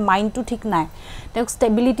তেওঁৰ মানে মাইণ্ডটো ঠিক নাই তেওঁ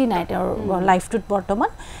ষ্টেবিলিটি নাই তেওঁৰ লাইফটোত বৰ্তমান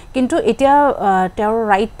কিন্তু এতিয়া তেওঁৰ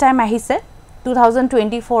ৰাইট টাইম আহিছে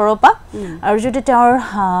 2024 পৰা আৰু যদি তেওঁৰ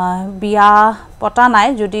বিয়া পতা নাই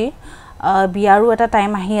যদি বিয়াৰো এটা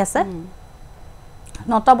টাইম আহি আছে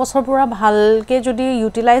 9টা বছৰ পৰা ভালকে যদি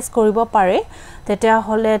ইউটিলাইজ কৰিব পাৰে তেতিয়া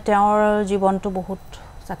হলে তেওঁৰ জীৱনটো বহুত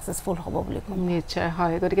সাকসেসফুল হ'ব বুলি কম নিশ্চয়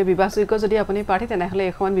হয় গতিকে বিবাহযোগ্য যদি আপুনি পাৰি তেনেহলে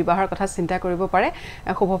এখন বিবাহৰ কথা চিন্তা কৰিব পাৰে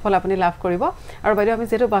শুভফল আপুনি লাভ কৰিব আৰু বাইদেউ আমি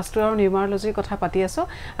যেটো বাস্তু আৰু নিউমাৰলজিৰ কথা পাতি আছো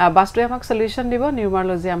বাস্তুৱে আমাক সলিউশন দিব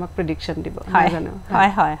নিউমাৰলজি আমাক প্ৰেডিকচন দিব জানো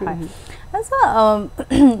হয় হয় হয় আচ্ছা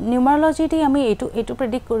নিউমাৰলজি দি আমি এটো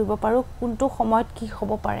প্ৰেডিক্ট কৰিব পাৰো কোনটো সময়ত কি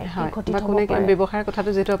হ'ব পাৰে কি ঘটি হ'ব পাৰে ব্যৱসায়ৰ কথাটো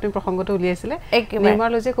যেটো আপুনি প্ৰসংগটো উলিয়াইছিলে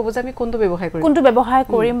নিউমাৰলজি ক'ব যে আমি কোনটো ব্যৱসায়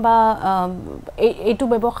কৰিম বা এইটো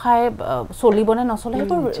ব্যৱসায় চলিবনে নচলে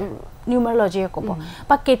সেইটো নিউমাৰলজিয়ে ক'ব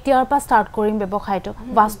বা কেতিয়াৰ পৰা ষ্টাৰ্ট কৰিম ব্যৱসায়টো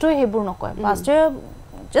বাস্তুৱে হেবোৰ নকয় বাস্তুৱে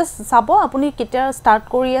জাস্ট চাব আপুনি কেতিয়া ষ্টাৰ্ট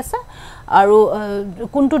কৰি আছে আৰু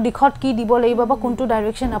কোনটো দিখত কি দিব লাগিব বা কোনটো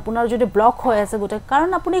ডাইৰেকচন আপোনাৰ যদি ব্লক হৈ আছে গোটে কাৰণ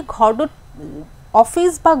আপুনি ঘৰটোত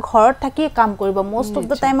অফিস বা ঘৰত থাকি কাম কৰিব মোস্ট অফ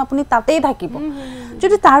দা টাইম আপুনি তাতেই থাকিব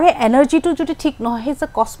যদি তাৰে এনাৰ্জিটো যদি ঠিক নহয় হে যে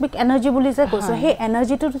কসমিক এনাৰ্জি বুলি যে কৈছে হে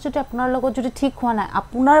এনাৰ্জিটো যদি আপোনাৰ লগত যদি ঠিক হোৱা নাই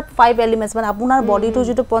আপোনাৰ 5 এলিমেন্টস মানে আপোনাৰ বডিটো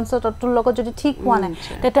যদি পঞ্চতত্বৰ লগত যদি ঠিক হোৱা নাই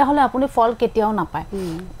তেতিয়া হলে আপুনি ফল কেতিয়াও নাপায়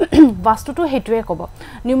বাস্তুটো হেতুৱে ক'ব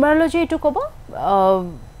নিউমাৰলজি এটো ক'ব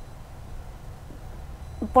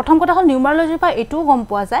প্ৰথম কথা হল নিউমাৰলজি পা এটো গম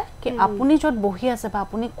পোৱা যায় কি আপুনি যত বহি আছে বা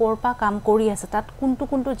আপুনি কৰপা কাম কৰি আছে তাত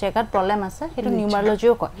কোনটো জায়গাত প্ৰবলেম আছে হেতু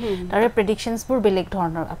নিউমাৰলজিও কয় তাৰে প্ৰেডিকচনছ বোৰ বেলেগ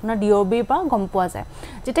ধৰণৰ আপোনাৰ ডিওবি পা গম পোৱা যায়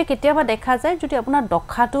যেতে কেতিয়াবা দেখা যায় যদি আপোনাৰ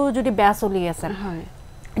দখাটো যদি বেয়া চলি আছে হয়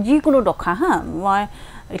যি কোনো দখা হা মই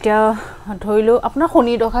এতিয়া ধৰিলো আপোনাৰ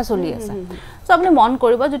শনি দখা চলি আছে সো আপুনি মন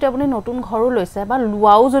কৰিব যদি আপুনি নতুন ঘৰো লৈছে বা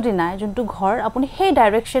লুৱাও যদি নাই যোনটো ঘৰ আপুনি সেই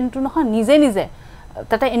ডাইৰেকচনটো নহয় নিজে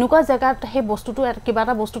তাতে এনেকুৱা জায়গাত সেই বস্তুটো কিবা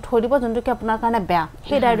এটা বস্তু থৈ দিব যোনটো কি আপোনাৰ কাৰণে বেয়া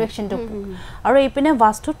সেই ডাইৰেকচনটো আৰু এইপিনে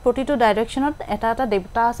বাস্তুত প্ৰতিটো ডাইৰেকচনত এটা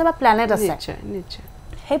দেৱতা আছে বা প্ল্যানেট আছে নিশ্চয়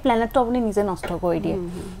সেই প্ল্যানেটটো আপুনি নিজে নষ্ট কৰি দিয়ে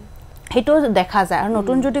হেটো দেখা যায় আৰু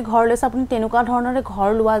নতুন যদি ঘৰ লৈছে আপুনি তেনেকুৱা ধৰণৰে ঘৰ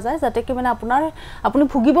লোৱা যায় যাতে কি মানে আপুনি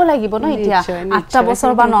ভুগিব লাগিব ন এতিয়া 8টা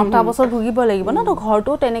বছৰ বা 9টা বছৰ ভুগিব লাগিব ন তো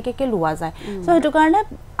ঘৰটো তেনেকে কে লোৱা যায় সো হেতু কাৰণে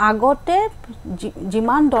আগতে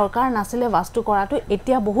যিমান দৰকাৰ নাছিলে বাস্তু কৰাটো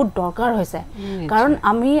এতিয়া বহুত দৰকাৰ হৈছে কাৰণ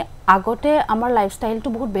আমি আগতে আমাৰ লাইফষ্টাইলটো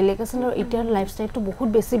বহুত বেলেগ আছিল আৰু এতিয়া লাইফষ্টাইলটো বহুত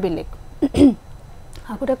বেছি বেলেগ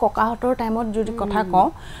আগতে ককাহতৰ টাইমত যদি কথা কওঁ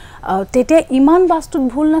তেতিয়া ইমান বাস্তুত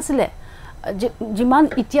ভুল নাছিলে যিমান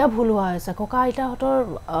ইতিয়া ভুল হোৱা হৈছে ককা আইতাহতৰ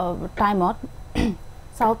টাইমত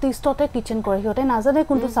সাউথ ইষ্টতে কিচেন কৰে হিতে নাজানে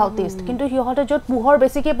কোনটো সাউথ ইষ্ট কিন্তু হিহতে যত পোহৰ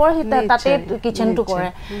বেছিকে পৰে তাতে কিচেনটো কৰে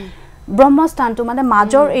ব্ৰহ্মস্থানটো মানে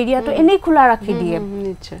মাজৰ এৰিয়াটো এনেই খোলা ৰাখি দিয়ে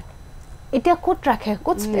নিশ্চয় এতিয়া কোট ৰাখে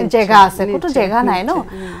কোট জায়গা আছে কোট জায়গা নাই ন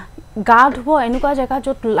গা ধুব এনেকুৱা জায়গা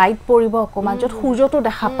যত লাইট পৰিব অকমান যত সূৰ্যটো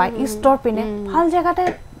দেখা পায় ইষ্টৰ পিনে ভাল জায়গাতে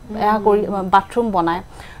কৰি বাথৰুম বনায়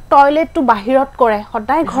টয়লেটটো বাহিৰত কৰে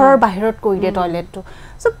সদায় ঘৰৰ বাহিৰত কৰি দিয়ে টয়লেটটো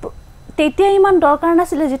সো তেতিয়া ইমান দৰকাৰ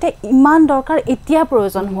নাছিলে যেতে ইমান দৰকাৰ এতিয়া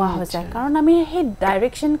প্ৰয়োজন হোৱা হৈছে কাৰণ আমি সেই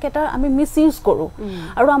ডাইৰেকচন কেটা আমি মিস ইউজ কৰো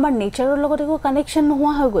আৰু আমাৰ নেচাৰৰ লগত একো কানেকচন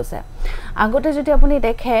নোহোৱা হৈ গৈছে আগতে যদি আপুনি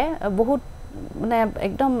দেখে বহুত মানে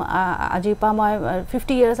একদম আজি পা মই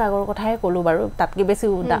 50 ইয়াৰ্স আগৰ কথাই কলো বাৰু তাতকে বেছি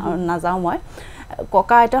নাযাও মই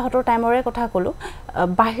ককা আইতা হতৰ টাইমৰে কথা কলো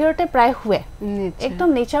বাহিৰতে প্ৰায় हुए একদম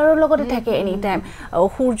নেচাৰৰ লগতে থাকে এনি টাইম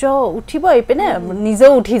সূৰ্য উঠিব ইপিনে নিজে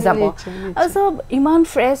উঠি যাব সো ইমান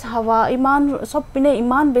ফ্ৰেশ হাৱা ইমান সব পিনে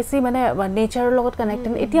ইমান বেছি মানে নেচাৰৰ লগত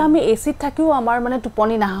কানেক্টেড এতিয়া আমি এসিত থাকিও আমাৰ মানে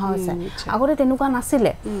টোপনি নাহা হৈছে আগতে তেনেকুৱা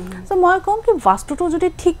নাছিলে সো মই কম কি বাস্তুটো যদি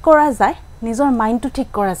ঠিক কৰা যায় নিজৰ মাইন্ডটো ঠিক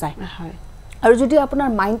কৰা যায় হয় আৰু যদি আপোনাৰ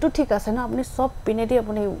মাইন্ডটো ঠিক আছে না আপুনি সব পিনে দি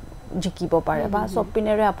আপুনি জিকিব পাৰে বা সব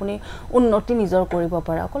পিনেৰে আপুনি উন্নতি নিজৰ কৰিব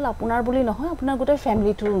পাৰে অকল আপোনাৰ বুলি নহয় আপোনাৰ গোটেই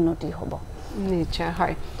ফ্যামিলিটোৰ উন্নতি হ'ব নিশ্চয়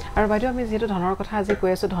হয় আৰু বাইদেউ আমি যেটো ধনৰ কথা আজি কৈ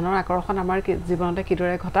আছো ধনৰ আকৰ্ষণ আমাৰ জীৱনতে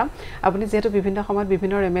কিদৰে ঘটাম আপুনি যেটো বিভিন্ন সময়ত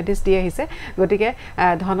বিভিন্ন ৰেমেডিজ দি আহিছে গতিকে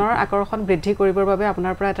ধনৰ আকৰ্ষণ বৃদ্ধি কৰিবৰ বাবে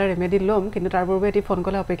আপোনাৰ পৰা এটা ৰেমেডি লম কিন্তু তাৰ পূৰ্বে এটি ফোন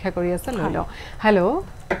কল অপেক্ষা কৰি আছে লৈ লও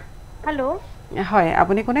হেল্ল হয়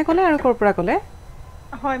আপুনি কোনে কলে আৰু কৰ পৰা কলে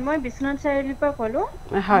হয় মই বিশ্বনাথ চাৰিআলিৰ পৰা কলো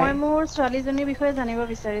মই মোৰ ছোৱালীজনীৰ বিষয়ে জানিব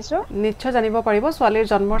বিচাৰিছো নিশ্চয় জানিব পাৰিব ছোৱালীৰ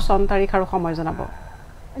জন্মৰ চন তাৰিখ আৰু সময় জনাব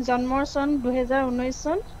জন্মৰ চন 2019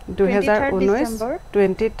 চন 23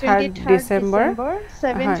 ডিসেম্বৰ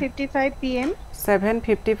 7:55 PM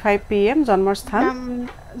 7:55 PM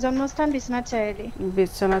জন্মস্থান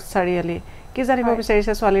বিশ্বনাথ চাৰিআলি কি জানিব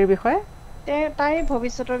বিচাৰিছে ছোৱালীৰ বিষয়ে তাই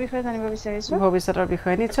ভৱিষ্যতৰ বিষয়ে জানিব বিচাৰিছো ভৱিষ্যতৰ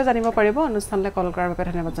বিষয়ে নিশ্চয় জানিব পাৰিব অনুষ্ঠানলৈ কল কৰাৰ বাবে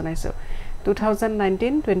ধন্যবাদ জনাইছো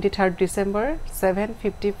 2019 23rd December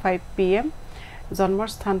 7:55 PM জন্মৰ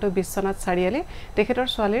স্থানটো বিশ্বনাথ চাৰিআলি তেখেতৰ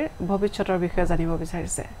ছোৱালীৰ ভৱিষ্যতৰ বিষয়ে জানিব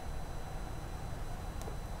বিচাৰিছে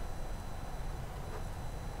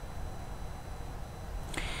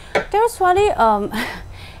তেওঁৰ ছোৱালী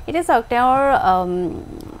এটা চাওক তেওঁৰ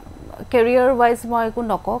কেৰিয়াৰ ওয়াইজ মই একো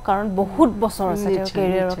নকওঁ কাৰণ বহুত বছৰ আছে তেওঁৰ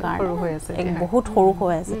কেৰিয়াৰৰ কাৰণে বহুত সৰু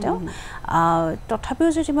হৈ আছে তেওঁ তথাপিও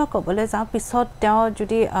যদি মই ক'বলৈ যাওঁ পিছত তেওঁ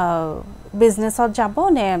যদি বিজনেছত যাব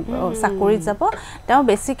নে চাকৰিত যাব তেওঁ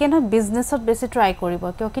বেছিকৈ নহয় বিজনেছত বেছি ট্ৰাই কৰিব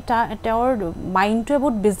কিয়কি তেওঁৰ মাইণ্ডটোৱে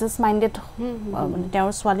বহুত বিজনেছ মাইণ্ডেড মানে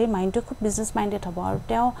তেওঁৰ ছোৱালীৰ মাইণ্ডটো খুব বিজনেছ মাইণ্ডেড হ'ব আৰু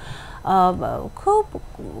তেওঁ খুব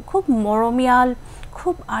খুব মৰমীয়াল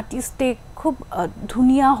খুব আৰ্টিষ্টিক খুব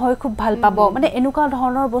ধুনীয়া হয় খুব ভাল পাব মানে এনেকুৱা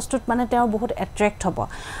ধৰণৰ বস্তুত মানে তেওঁ বহুত এট্ৰেক্ট হ'ব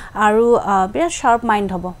আৰু বিৰাট শাৰ্প মাইণ্ড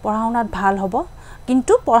হ'ব পঢ়া শুনাত ভাল হ'ব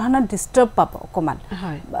কিন্তু পঢ়াশুনাত ডিষ্টাৰ্ব পাব অকণমান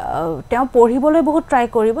তেওঁ পঢ়িবলৈ বহুত ট্ৰাই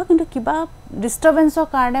কৰিব কিন্তু কিবা ডিষ্টাৰ্বেন্সৰ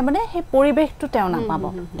কাৰণে মানে সেই পৰিৱেশটো তেওঁ নাপাব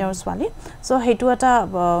তেওঁৰ ছোৱালী চ' সেইটো এটা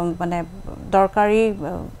মানে দৰকাৰী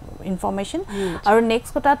ইনফৰমেশ্যন আৰু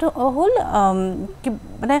নেক্সট কথাটো হ'ল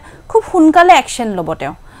মানে খুব সোনকালে একশ্যন ল'ব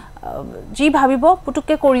তেওঁ যি ভাবিব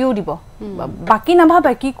পুতুককৈ কৰিও দিব বাকী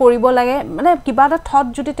নাভাবে কি কৰিব লাগে মানে কিবা এটা থট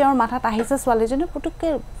যদি তেওঁৰ মাথাত আহিছে ছোৱালীজনী পুতুককৈ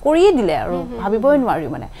কৰিয়ে দিলে আৰু ভাবিবই নোৱাৰি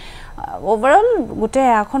মানে ওভাৰঅল গোটেই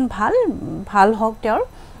এখন ভাল হওক তেওঁৰ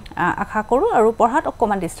আশা কৰোঁ আৰু পঢ়াত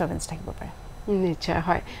অকণমান ডিষ্টাৰ্বেঞ্চ থাকিব পাৰে নিশ্চয়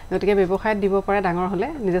হয় গতিকে ব্যৱসায়ত দিব পাৰে ডাঙৰ হ'লে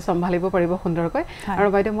নিজে চম্ভালিব পাৰিব সুন্দৰকৈ আৰু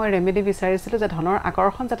বাইদেউ মই ৰেমেডি বিচাৰিছিলোঁ যে ধনৰ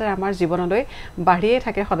আকৰ্ষণ যাতে আমাৰ জীৱনলৈ বাঢ়িয়ে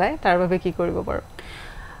থাকে সদায় তাৰ বাবে কি কৰিব পাৰোঁ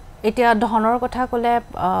এতিয়া ধনৰ কথা ক'লে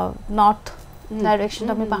নৰ্থ ডাইৰেকশ্যন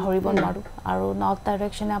আমি পাহৰিব নোৱাৰোঁ আৰু নৰ্থ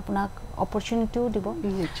ডাইৰেকশ্যনে আপোনাক অপৰচুনিটিও দিব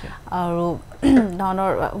আৰু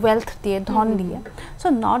ধনৰ ৱেল্থ দিয়ে ধন দিয়ে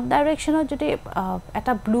চ' নৰ্থ ডাইৰেকশ্যনত যদি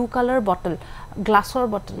এটা ব্লু কালাৰ বটল গ্লাছৰ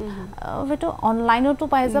বটল সেইটো অনলাইনতো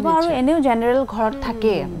পাই যাব আৰু এনেও জেনেৰেল ঘৰত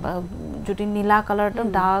থাকে যদি নীলা কালাৰটো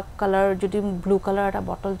ডাৰ্ক কালাৰ যদি ব্লু কালাৰ এটা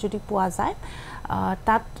বটল যদি পোৱা যায়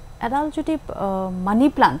তাত এডাল যদি মানি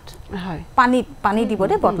প্লান্ট পানী দিব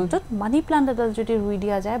দেই বটলটোত মানি প্লান্ট এডাল যদি ৰুই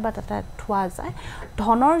দিয়া যায় বা তাতে থোৱা যায়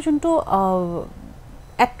ধনৰ যোনটো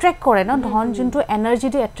এট্ৰেক্ট কৰে ন ধন যোনটো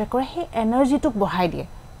এনাৰ্জিটো এট্ৰেক্ট কৰে সেই এনাৰ্জিটোক বঢ়াই দিয়ে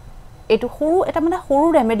এইটো এটা মানে সৰু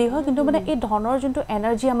ৰেমেডি হয় কিন্তু মানে এই ধনৰ যোনটো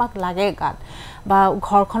এনাৰ্জি আমাক লাগে গাত বা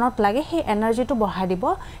ঘৰখনত লাগে সেই এনাৰ্জিটো বঢ়াই দিব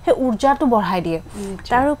সেই উৰ্জাটো বঢ়াই দিয়ে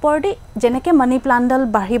তাৰ ওপৰতে যেনেকৈ মানি প্লান্টডাল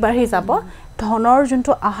বাঢ়ি যাব ধনৰ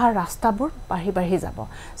যোনটো আহাৰ ৰাস্তাবোৰ বাঢ়ি যাব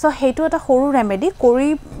চ' সেইটো এটা সৰু ৰেমেডি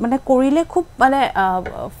কৰিলে খুব মানে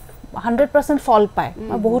 100% ফল পায়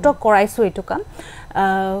মই বহুতক কৰাইছোঁ এইটো কাম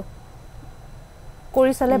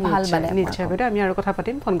কৰি চালে ভাল মানে নিশ্চয় বাইদেউ আমি আৰু কথা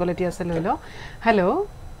পাতিম ফোন কল এটি আছে লৈ লওঁ হেল্ল'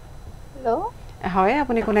 হয়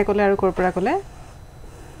আপুনি কোনে ক'লে আৰু ক'ৰ পৰা ক'লে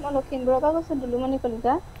মই লখিমপুৰৰ পৰা কৈছোঁ দুলুমণি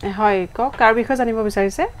কলিতা হয় কওক কাৰ বিষয়ে জানিব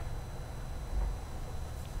বিচাৰিছে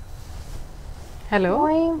হেল্ল'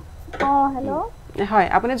 হেল্ল' হয়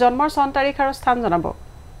আপুনি জন্মৰ চন তাৰিখ আৰু স্থান জনাব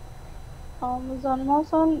মোৰ জন্মৰ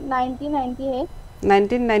চন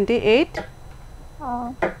 1998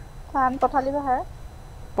 স্থান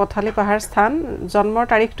পথালি পাহাৰ স্থান জন্মৰ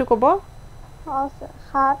তাৰিখটো ক'ব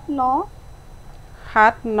 7/9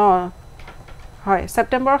 হয়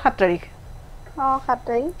ছেপ্টেম্বৰৰ 7 তাৰিখ 7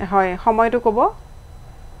 তাৰিখ হয় সময়টো ক'ব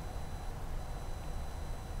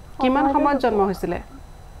কিমান সময়ত জন্ম হৈছিলে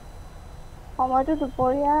সময়টো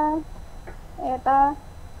দুপৰীয়া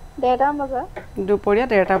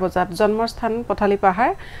 1:30 বজাত জন্মৰ স্থান পথালি পাহাৰ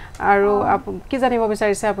আৰু কি জানিব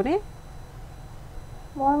বিচাৰিছে আপুনি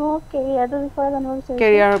মই মোৰ কেৰিয়াৰৰ বিষয়ে জানিব বিচাৰিছোঁ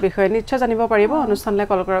কেৰিয়াৰৰ বিষয়ে নিশ্চয় জানিব পাৰিব অনুষ্ঠানলৈ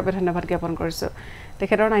কল কৰাৰ বাবে ধন্যবাদ জ্ঞাপন কৰিছোঁ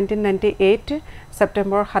তেখেতৰ 1998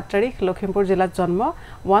 ছেপ্টেম্বৰৰ 7 তাৰিখ লখিমপুৰ জিলাত জন্ম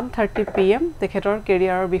 1:30 PM তেখেতৰ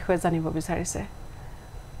কেৰিয়াৰৰ বিষয়ে জানিব বিচাৰিছে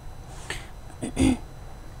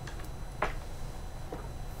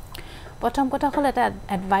প্ৰথম কথা হ'ল এটা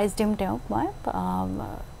এডভাইচ দিম তেওঁক মই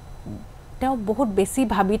তেওঁ বহুত বেছি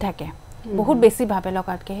ভাবি থাকে বহুত বেছি ভাবে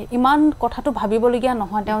লগাতকৈ ইমান কথাটো ভাবিবলগীয়া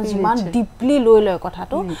নহয় তেওঁ যিমান ডিপলি লৈ লয়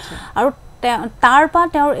কথাটো আৰু তাৰ পৰা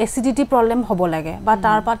তেওঁৰ এচিডিটি প্ৰব্লেম হ'ব লাগে বা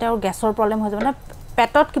তাৰ পৰা তেওঁৰ গেছৰ প্ৰব্লেম হৈ যাব মানে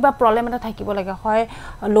পেটত কিবা প্ৰব্লেম এটা থাকিব লাগে হয়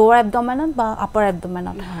লোৱাৰ এবডমেনত বা আপাৰ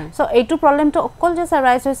এবডমেনত চ' এইটো প্ৰব্লেমটো অকল যে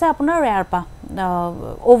ৰাইজ হৈছে আপোনাৰ ৰেয়াৰ পৰা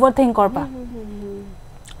অভাৰ থিংকৰ পৰা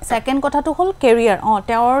সেকেন্ড কথাটো হ'ল কেৰিয়াৰ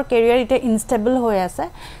তেওঁৰ কেৰিয়াৰ এতিয়া ইনষ্টেবল হৈ আছে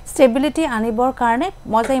ষ্টেবিলিটি আনিবৰ কাৰণে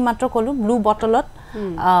মই যে এইমাত্ৰ ক'লোঁ ব্লু বটলত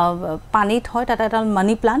পানীত হয় তাতে এটা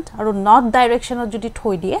মানি প্লান্ট আৰু নৰ্থ ডাইৰেকশ্যনত যদি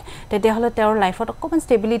থৈ দিয়ে তেতিয়াহ'লে তেওঁৰ লাইফত অকণমান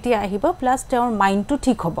ষ্টেবিলিটি আহিব প্লাছ তেওঁৰ মাইণ্ডটো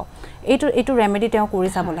ঠিক হ'ব এইটো ৰেমেডি তেওঁ কৰি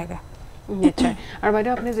চাব লাগে নিশ্চয় আৰু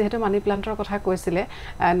বাইদেউ আপুনি যেহেতু মানি প্লান্টৰ কথা কৈছিলে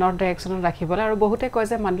নৰ্থ ডাইৰেকশ্যনত ৰাখিবলৈ আৰু বহুতে কয়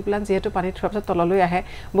যে মানি প্লান্ট যেহেতু পানীত থোৱাৰ পিছত তললৈ আহে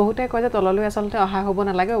বহুতে কয় যে তললৈ আচলতে অহা হ'ব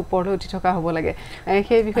নালাগে ওপৰলৈ উঠি থকা হ'ব লাগে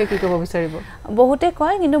সেই বিষয়ে কি ক'ব বিচাৰিব বহুতে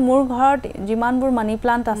কয় কিন্তু মোৰ ঘৰত যিমানবোৰ মানি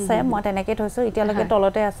প্লান্ট আছে মই তেনেকৈ থৈছোঁ এতিয়ালৈকে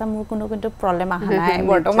তলতে আছে মোৰ কিন্তু প্ৰব্লেম অহা নাই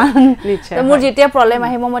বৰ্তমান মোৰ যেতিয়া প্ৰব্লেম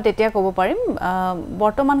আহিব মই তেতিয়া ক'ব পাৰিম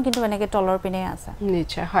বৰ্তমান কিন্তু এনেকৈ তলৰ পিনে আছে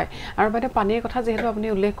নিশ্চয় হয় আৰু বাইদেউ পানীৰ কথা যেহেতু আপুনি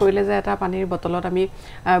উল্লেখ কৰিলে যে এটা পানীৰ বটলত আমি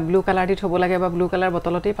ব্লু কালাৰ দি থ'ব লাগে বা ব্লু কালাৰ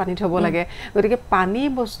বটলতেই পানী থ'ব লাগে গতিকে পানী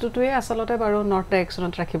বস্তুটোৱে আচলতে বাৰু নৰ্থ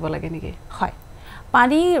ডাইৰেকশ্যনত ৰাখিব লাগে নেকি হয়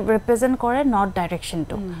পানী ৰিপ্ৰেজেণ্ট কৰে নৰ্থ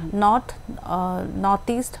ডাইৰেকশ্যনটো নৰ্থ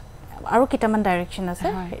ইষ্ট আৰু কেইটামান ডাইৰেকশ্যন আছে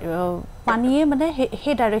পানীয়ে মানে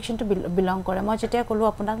সেই ডাইৰেকশ্যনটো বিলং কৰে মই যেতিয়া ক'লোঁ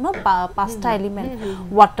আপোনাক ন পাঁচটা এলিমেণ্ট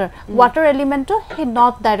ৱাটাৰ এলিমেণ্টটো সেই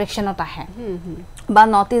নৰ্থ ডাইৰেকশ্যনত আহে বা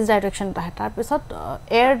নৰ্থ ইষ্ট ডাইৰেকশ্যনত আহে তাৰপিছত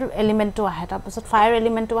এয়াৰ এলিমেণ্টটো আহে তাৰপিছত ফায়াৰ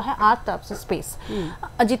এলিমেণ্টটো আহে আৰ্থ তাৰপিছত স্পেচ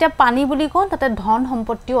যেতিয়া পানী বুলি কওঁ তাতে ধন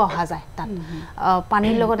সম্পত্তিও অহা যায় তাত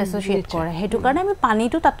পানীৰ লগত এছ'চিয়েট কৰে সেইটো কাৰণে আমি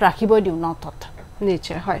পানীটো তাত ৰাখিবই দিওঁ নৰ্থত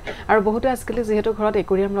নিশ্চয় হয় আৰু বহুতে আজিকালি যেহেতু ঘৰত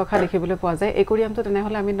একুৰিয়াম ৰখা দেখিবলৈ পোৱা যায় একুৰিয়ামটো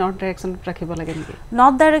তেনেহ'লে আমি নৰ্থ ডাইৰেকশ্যনত ৰাখিব লাগে নেকি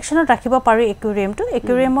নৰ্থ ডাইৰেকশ্যনত ৰাখিব পাৰি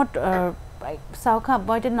একুৰিয়ামত চাওক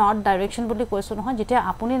মই এতিয়া নৰ্থ ডাইৰেকশ্যন বুলি কৈছোঁ নহয় যেতিয়া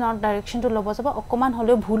আপুনি নৰ্থ ডাইৰেকশ্যনটো ল'ব যাব অকণমান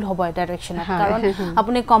হ'লেও ভুল হ'ব ডাইৰেকশ্যনত কাৰণ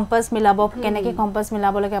আপুনি কম্পাছ মিলাব কেনেকৈ কম্পাছ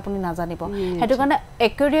মিলাব লাগে আপুনি নাজানিব সেইটো কাৰণে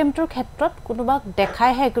একুৰিয়ামটোৰ ক্ষেত্ৰত কোনোবাক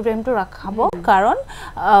দেখাইহে একুৰিয়ামটো ৰাখাব কাৰণ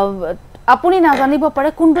আপুনি নাজানিব পাৰে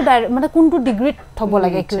কোনটো ডিগ্ৰীত থ'ব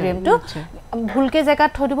লাগে একুৰিয়ামটো ভুলকে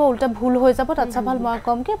জেগাত থৈ দিব উল্টা ভুল হৈ যাব তাতছে ভাল মই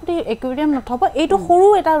ক'ম কি আপুনি একুৰিয়াম নথ'ব এইটো সৰু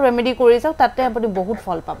এটা ৰেমেডি কৰি যাওক তাতে আপুনি বহুত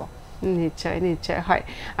ফল পাব নিশ্চয় নিশ্চয় হয়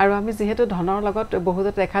আৰু আমি যেহেতু ধনৰ লগত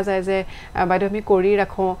বহুতে দেখা যায় যে বাইদেউ আমি কৰি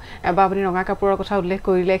ৰাখোঁ বা আপুনি ৰঙা কাপোৰৰ কথা উল্লেখ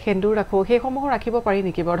কৰিলে সেন্দুৰ ৰাখোঁ সেইসমূহো ৰাখিব পাৰি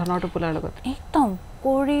নেকি বাৰু ধনৰ টোপোলাৰ লগত একদম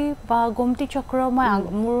কৰি বা গোমতি চক্ৰ মই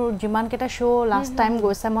মোৰ যিমানকেইটা শ্ব' লাষ্ট টাইম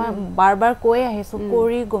গৈছে মই বাৰ বাৰ কৈ আহিছোঁ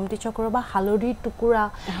কৰি গোমতি চক্ৰ বা হালধিৰ টুকুৰা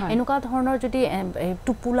এনেকুৱা ধৰণৰ যদি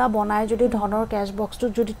টোপোলা বনাই যদি ধনৰ কেছ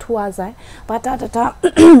বক্সটোত যদি থোৱা যায় বা তাত এটা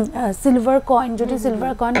চিলভাৰ কইন যদি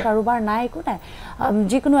চিলভাৰ কইন কাৰোবাৰ নাই একো নাই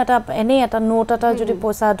যিকোনো এটা এনেই এটা নোট এটা যদি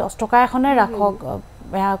পইচা 10 টকা এখনে ৰাখক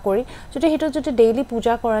বেয়া কৰি যদি সেইটো যদি ডেইলি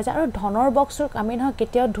পূজা কৰা যায় আৰু ধনৰ বক্সটোক আমি নহয়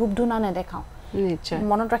কেতিয়াও ধূপ ধূনা নেদেখাওঁ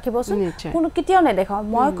মনত ৰাখিবচোন কোনো কেতিয়াও নেদেখাওঁ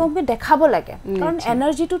মই কম কি দেখাব লাগে কাৰণ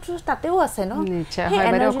এনাৰ্জিটো তাতেও আছে ন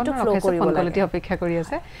এনাৰ্জিটো ফ্ল' কৰিব লাগে অপেক্ষা কৰি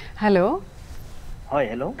আছে হেল্ল'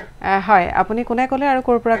 হেল্ল' হয় আপুনি কোনে ক'লে আৰু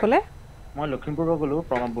ক'ৰ পৰা ক'লে মই লখিমপুৰৰ পৰা ক'লো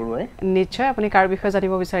প্ৰণৱ বৰুৱাই নিশ্চয় আপুনি কাৰ বিষয়ে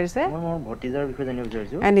জানিব বিচাৰিছে মই মোৰ ভতিজাৰ বিষয়ে জানিব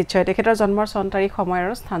বিচাৰিছোঁ নিশ্চয় তেখেতৰ জন্মৰ চন তাৰিখ সময়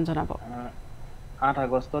আৰু স্থান জনাব 8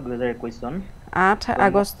 আগষ্ট 2021 চন 8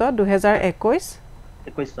 আগষ্ট 2021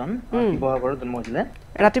 চন শিৱসাগৰত জন্ম হৈছিলে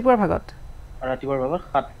ৰাতিপুৱাৰ ভাগত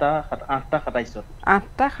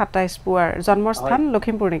 8:27 পুৱাৰ জন্মস্থান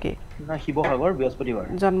লখিমপুৰ নেকি শিৱসাগৰ বৃহস্পতিবাৰ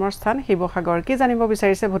জন্মস্থান শিৱসাগৰ কি জানিব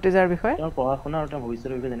বিচাৰিছে ভতিজাৰ বিষয়ে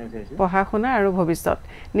পঢ়া শুনা আৰু ভৱিষ্যত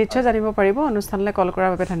নিশ্চয় জানিব পাৰিব অনুষ্ঠানলৈ কল কৰাৰ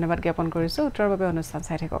বাবে ধন্যবাদ জ্ঞাপন কৰিছোঁ উত্তৰৰ বাবে অনুষ্ঠান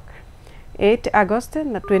চাই থাকক 8 আগষ্ট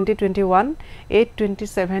 2021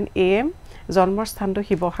 8:27 AM জন্মস্থানটো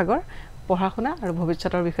শিৱসাগৰ পঢ়া শুনা আৰু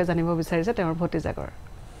ভৱিষ্যতৰ বিষয়ে জানিব বিচাৰিছে তেওঁৰ ভতিজাগৰ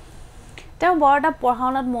তেওঁ বৰ এটা পঢ়া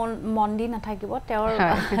শুনাত মন দি নাথাকিব তেওঁৰ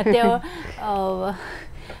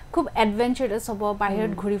খুব এডভেঞ্চাৰাছ হ'ব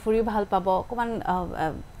বাহিৰত ঘূৰি ফুৰি ভাল পাব অকণমান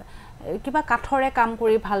কিবা কাঠৰে কাম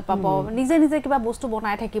কৰি ভাল পাব নিজে নিজে কিবা বস্তু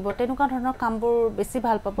বনাই থাকিব তেনেকুৱা ধৰণৰ কামবোৰ বেছি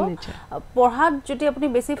ভাল পাব পঢ়াত যদি আপুনি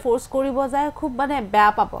বেছি ফ'ৰ্চ কৰিব যায় খুব মানে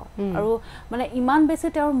বেয়া পাব আৰু মানে ইমান বেছি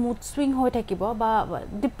তেওঁৰ মুড চুইং হৈ থাকিব বা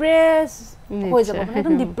ডিপ্ৰেছ হৈ যাব মানে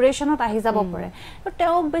একদম ডিপ্ৰেশ্যনত আহি যাব পাৰে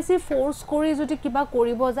তেওঁক বেছি ফ'ৰ্চ কৰি যদি কিবা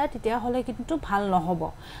কৰিব যায় তেতিয়াহ'লে কিন্তু ভাল নহ'ব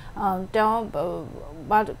তেওঁ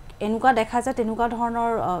বা এনেকুৱা দেখা যায় তেনেকুৱা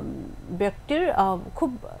ধৰণৰ ব্যক্তিৰ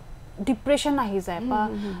খুব ডিপ্ৰেশ্যন আহি যায় বা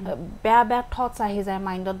বেয়া বেয়া থটছ আহি যায়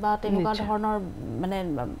মাইণ্ডত বা তেনেকুৱা ধৰণৰ মানে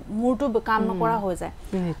মূৰটো কাম নকৰা হৈ যায়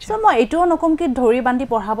চ' মই এইটোও নকম কি ধৰি বান্ধি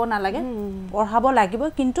পঢ়াব নালাগে পঢ়াব লাগিব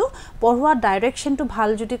কিন্তু পঢ়োৱা ডাইৰেকশ্যনটো ভাল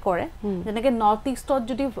যদি কৰে যেনেকৈ নৰ্থ ইষ্টত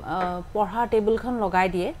যদি পঢ়া টেবুলখন লগাই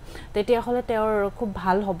দিয়ে তেতিয়াহ'লে তেওঁৰ খুব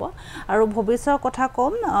ভাল হ'ব আৰু ভৱিষ্যতৰ কথা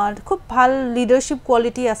ক'ম খুব ভাল লিডাৰশ্বিপ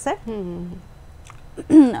কোৱালিটি আছে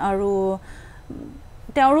আৰু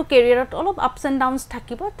তেওঁৰো কেৰিয়াৰত অলপ আপছ এণ্ড ডাউনছ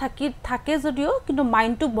থাকে যদিও কিন্তু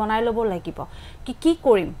মাইণ্ডটো বনাই ল'ব লাগিব কি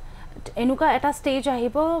কৰিম এনেকুৱা এটা ষ্টেজ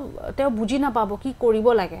আহিব তেওঁ বুজি নাপাব কি কৰিব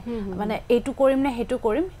লাগে মানে এইটো কৰিম নে সেইটো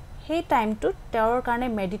কৰিম সেই টাইমটোত তেওঁৰ কাৰণে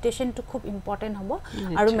মেডিটেশ্যনটো খুব ইম্পৰ্টেণ্ট হ'ব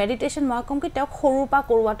আৰু মেডিটেশ্যন মই ক'ম কি তেওঁক সৰুৰ পৰা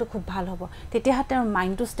কৰোৱাটো খুব ভাল হ'ব তেতিয়াহে তেওঁৰ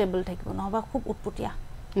মাইণ্ডটো ষ্টেবল থাকিব নহ'বা খুব উৎপতীয়া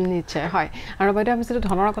নিশ্চয় হয় আৰু বাইদেউ আমি যেটো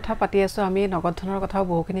ধনৰ কথা পাতি আছো আমি নগদ ধনৰ কথাও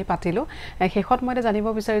বহুখিনি পাতিলো শেষত মই জানিব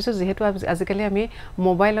বিচাৰিছো যেহেতু আজিকালি আমি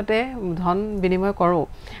মোবাইলতে ধন বিনিময় কৰো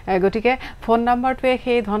গতিকে ফোন নাম্বাৰটোৱে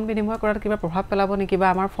সেই ধন বিনিময় কৰাত কিবা প্ৰভাৱ পেলাব নেকি বা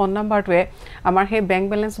আমাৰ ফোন নাম্বাৰটোৱে আমাৰ সেই বেংক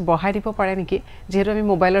বেলেন্স বঢ়াই দিব পাৰে নেকি যেহেতু আমি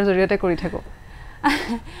মোবাইলৰ জৰিয়তে কৰি থাকো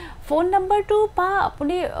ফোন নাম্বাৰটো পা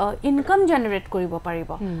আপুনি ইনকাম জেনাৰেট কৰিব পাৰিব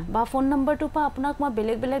বা ফোন নাম্বাৰটো পা আপোনাক মই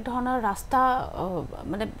বেলেগ বেলেগ ধৰণৰ ৰাস্তা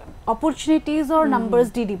মানে অপৰচুনিটিজৰ নাম্বাৰছ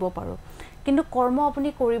দি দিব পাৰো কিন্তু কৰ্ম আপুনি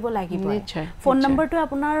কৰিব লাগিব ফোন নাম্বাৰটো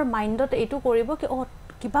আপোনাৰ মাইন্ডত এটো কৰিব কি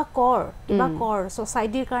কিবা কৰ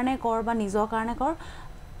সোসাইটিৰ কাৰণে কৰ বা নিজৰ কাৰণে কৰ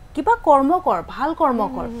কিবা কৰ্ম কৰ ভাল কৰ্ম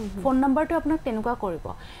কৰ ফোন নাম্বাৰটো আপোনাক তেনেকুৱা কৰিব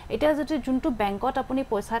এটা যদি যোনটো বেংকত আপুনি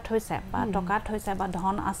পইচা থৈছে বা টকা থৈছে বা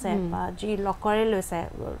ধন আছে বা যি লকাৰে লৈছে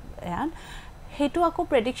হেতু আকৌ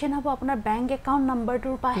প্ৰেডিকশন হ'ব আপোনাৰ বেংক একাউন্ট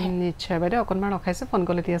নাম্বাৰটোৰ পাহে নিশ্চয় বাইদেউ অকনমান ৰখাইছে ফোন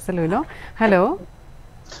কলটি আছে লৈ লও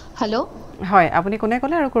হেল্ল' হয় আপুনি কোনে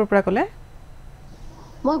ক'লে আৰু ক'ৰ পৰা ক'লে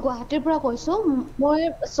মই গুৱাহাটীৰ পৰা কৈছো মই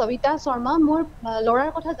সবিতা শৰ্মা মোৰ লৰাৰ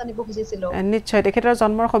কথা জানিব খুজিছিলো নিশ্চয় তেখেতৰ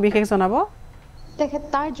জন্মৰ সবিশেষ জনাব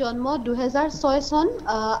তাৰ জন্ম 2006 চন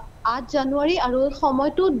 8 জানুৱাৰী আৰু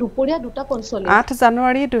সময়টো দুপৰীয়া 2:45 8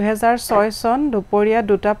 জানুৱাৰী 2006 চন দুপৰীয়া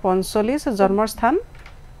 2:45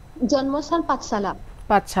 জন্মস্থান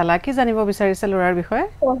পাঠশালা কি জানিব বিচাৰিছে লৰাৰ বিষয়ে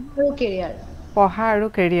পঢ়া আৰু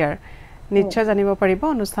কেৰিয়াৰ নিশ্চয় জানিব পাৰিব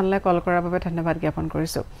অনুষ্ঠানলৈ কল কৰাৰ বাবে ধন্যবাদ জ্ঞাপন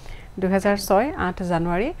কৰিছো 2006 8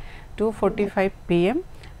 জানুৱাৰী 2:45 PM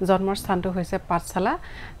জন্মৰ স্থানটো হৈছে পাঠশালা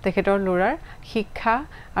তেখেতৰ লৰাৰ শিক্ষা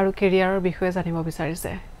আৰু কেৰিয়াৰৰ বিষয়ে জানিব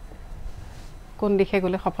বিচাৰিছে কোন দিশে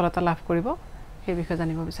গলে সফলতা লাভ কৰিব সেই বিষয়ে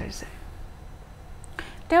জানিব বিচাৰিছে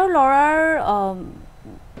তেওঁৰ লৰাৰ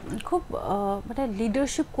খুব মানে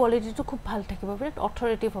লিডাৰশিপ কোৱালিটিটো খুব ভাল থাকিব বিৰাট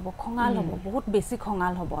অথৰিটিভ হ'ব খঙাল হ'ব বহুত বেছি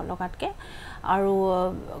খঙাল হ'ব লগাতকে আৰু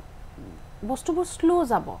বস্তুবোৰ স্লো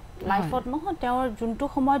যাব লাইফত নহয় তেওঁৰ যোনটো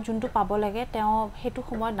সময় যোনটো পাব লাগে তেওঁ হেতু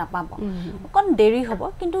সময় নাপাব অকন দেৰি হ'ব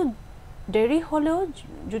কিন্তু দেৰি হলেও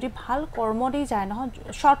যদি ভাল কৰ্ম দি যায় নহয়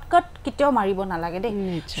শৰ্টকাট কিতেও মাৰিব নালাগে দে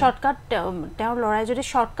শৰ্টকাট তেওঁৰ লৰাই যদি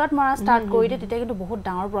শৰ্টকাট মাৰা ষ্টাৰ্ট কৰি দিয়ে তেতিয়া কিন্তু বহুত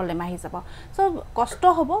ডাঙৰ প্ৰবলেম আহি যাব সো কষ্ট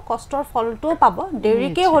হ'ব কষ্টৰ ফলটোও পাব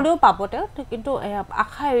দেৰিকে হলেও পাব তেওঁ কিন্তু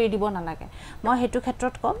আশা এৰি দিব নালাগে মই হেতু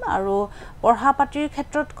ক্ষেত্ৰত কম আৰু পঢ়া পাতিৰ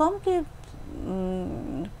ক্ষেত্ৰত কম কি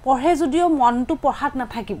পঢ়ে যদিও মনটো পঢ়াত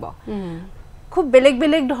নাথাকিব খুব বেলেগ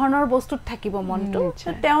বেলেগ ধৰণৰ বস্তুত থাকিব মনটো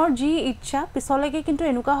তেওঁৰ যি ইচ্ছা পিছলৈকে কিন্তু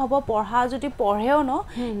এনেকুৱা হ'ব পঢ়া যদি পঢ়েও ন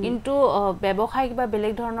কিন্তু ব্যৱসায় কিবা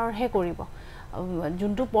বেলেগ ধৰণৰ হে কৰিব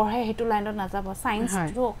যোনটো পঢ়ে হেতু লাইনত নাযাব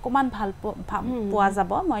সায়েন্সটো অকমান ভাল পোৱা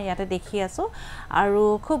যাব মই ইয়াতে দেখি আছো আৰু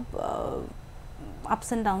খুব আপস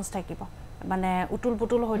এণ্ড ডাউনস থাকিব মানে উটুল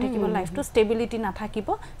পুটুল হৈ থাকিব লাইফটো ষ্টেবিলিটি নাথাকিব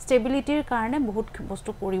ষ্টেবিলিটিৰ কাৰণে বহুত বস্তু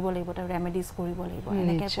কৰিব লাগিব তাৰ ৰেমেডিজ কৰিব লাগিব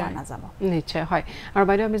এনেকৈ পোৱা নাযাব নিশ্চয় হয় আৰু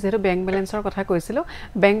বাইদেউ আমি যেহেতু বেংক বেলেন্সৰ কথা কৈছিলো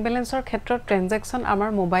বেংক বেলেন্সৰ ক্ষেত্ৰত ট্ৰানজাকচন আমাৰ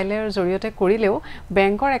মোবাইলৰ জৰিয়তে কৰিলেও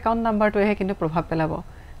বেংকৰ একাউন্ট নাম্বাৰটোহে কিন্তু প্ৰভাৱ পেলাব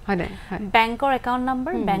হয়নে বেংকৰ একাউন্ট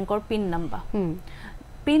নাম্বাৰ বেংকৰ পিন নাম্বাৰ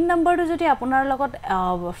পিন নাম্বাৰটো যদি আপোনাৰ লগত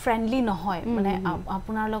ফ্ৰেন্ডলি নহয় মানে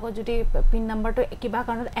আপোনাৰ লগত যদি পিন নাম্বাৰটো কিবা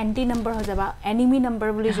কাৰণত এন্টি নাম্বাৰ হৈ যাবা এনিমি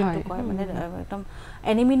নাম্বাৰ বুলি যোনটো কয় মানে একদম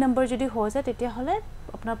এনিমি নাম্বাৰ যদি হৈ যায় তেতিয়া হলে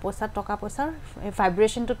আপোনাৰ পইচা টকা পইচাৰ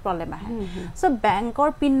ভাইব্ৰেশনটোত প্ৰবলেম আহে সো বেংকৰ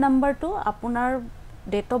পিন নাম্বাৰটো আপোনাৰ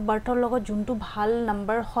ডেট অফ বাৰ্থৰ লগত যোনটো ভাল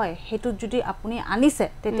নাম্বাৰ হয় হেতু যদি আপুনি আনিছে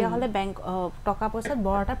তেতিয়া হলে বেংক টকা পইচাত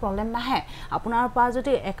বৰ এটা প্ৰবলেম নাহে আপোনাৰ পা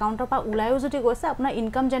যদি একাউন্টৰ পা উলাইও যদি গৈছে আপোনাৰ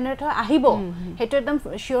ইনকাম জেনাৰেট হৈ আহিব হেতু একদম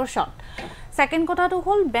শিওৰ শট সেকেন্ড কথাটো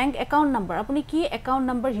হল বেংক একাউন্ট নাম্বাৰ আপুনি কি একাউন্ট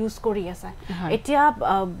নাম্বাৰ ইউজ কৰি আছে এতিয়া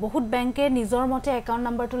বহুত বেংকে নিজৰ মতে একাউন্ট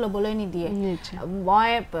নাম্বাৰটো লবলৈ নিদিয়ে মই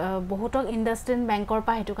বহুতক ইন্ডাস্ট্ৰিয়েল বেংকৰ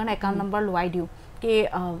পা হেতু কাৰণে একাউন্ট নাম্বাৰ লৱাই দিও কি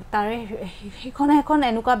তাৰে এখন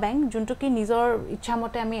এনেকুৱা বেংক যোনটো কি নিজৰ ইচ্ছা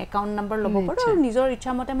মতে আমি একাউন্ট নাম্বাৰ লব পাৰো আৰু নিজৰ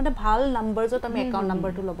ইচ্ছা মতে মানে ভাল নাম্বাৰজত আমি একাউন্ট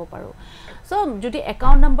নাম্বাৰটো লব পাৰো সো যদি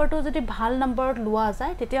একাউন্ট নাম্বাৰটো যদি ভাল নাম্বাৰত লোৱা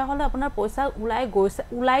যায় তেতিয়া হলে আপোনাৰ পইচা উলাই গৈছে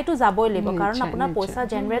উলাইটো যাবই লাগিব কাৰণ আপোনাৰ পইচা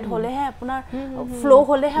জেনাৰেট হলেহে আপোনাৰ ফ্লো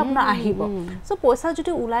হলেহে আপোনাৰ আহিব সো পইচা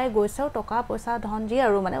যদি উলাই গৈছে টকা পইচা ধন যি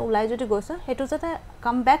আৰু মানে উলাই যদি গৈছে হেতু যাতে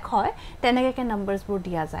কাম বেক হয় তেনেকৈ নাম্বাৰছবোৰ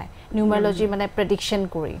দিয়া যায় নিউমাৰলজি মানে প্ৰেডিকশন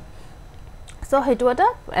কৰি সো হেতু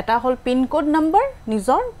এটা হল পিন কোড নাম্বাৰ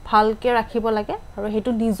নিজৰ ভালকে ৰাখিব লাগে আৰু হেতু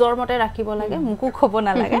নিজৰ মতে ৰাখিব লাগে মুকু খব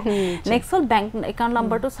না লাগে নেক্সট হল বেংক একাউন্ট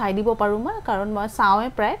নাম্বাৰটো চাই দিব পাৰো মই কাৰণ মই চাওৱে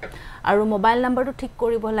প্ৰায় আৰু মোবাইল নাম্বাৰটো ঠিক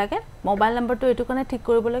কৰিব লাগে মোবাইল নাম্বাৰটো এটো কাৰণে ঠিক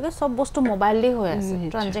কৰিব লাগে সব বস্তু মোবাইল দি হৈ আছে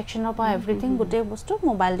ট্ৰানজাকচনৰ পৰা এভৰিথিং গোটে বস্তু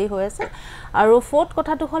মোবাইল দি হৈ আছে আৰু ফোৰ্থ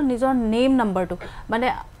কথাটো হল নিজৰ নেম নাম্বাৰটো মানে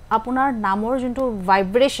আপোনাৰ নামৰ যোনটো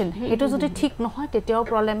ভাইব্ৰেশ্যন সেইটো যদি ঠিক নহয় তেতিয়াও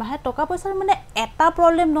প্ৰব্লেম আহে টকা পইচাৰ মানে এটা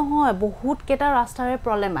প্ৰব্লেম নহয় বহুত কেইটা ৰাস্তাৰে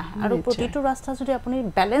প্ৰব্লেম আহে আৰু প্ৰতিটো ৰাস্তা যদি আপুনি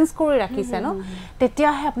বেলেন্স কৰি ৰাখিছে ন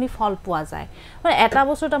তেতিয়াহে আপুনি ফল পোৱা যায় মানে এটা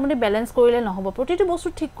বস্তুত আপুনি বেলেন্স কৰিলে নহ'ব প্ৰতিটো বস্তু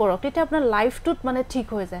ঠিক কৰক তেতিয়া আপোনাৰ লাইফটোত মানে ঠিক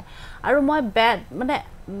হৈ যায় আৰু মই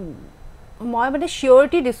মানে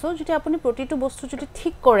চিয়ৰিটি দিছোঁ যদি আপুনি প্ৰতিটো বস্তু যদি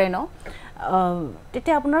ঠিক কৰে ন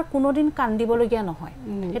তেতিয়া আপোনাৰ কোনোদিন কান্দিবলগীয়া নহয়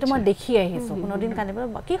সেইটো মই দেখি আহিছোঁ কোনোদিন কান্দিব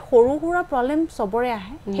বাকী সৰু সুৰা প্ৰব্লেম চবৰে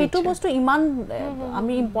আহে সেইটো বস্তু ইমান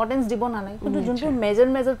আমি ইম্পৰ্টেঞ্চ দিব নালাগে কিন্তু যোনবোৰ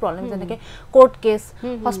মেজৰ প্ৰব্লেম যেনেকৈ কোৰ্ট কেছ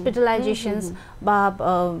হস্পিটেলাইজেশ্যনছ বা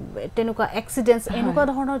তেনেকুৱা এক্সিডেণ্টছ এনেকুৱা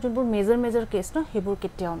ধৰণৰ যোনবোৰ মেজৰ কেছ ন সেইবোৰ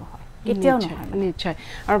কেতিয়াও নহয় নিশ্চয়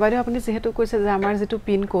আৰু বাইদেউ আপুনি যিহেতু কৈছে যে আমাৰ যিটো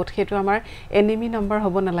পিন কোড সেইটো আমাৰ এনিমি নাম্বাৰ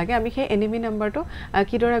হ'ব নালাগে আমি সেই এনিমি নাম্বাৰটো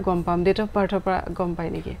কিদৰে গম পাম ডেট অফ বাৰ্থৰ পৰা গম পাই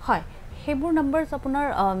নেকি হয় সেইবোৰ নাম্বাৰছ আপোনাৰ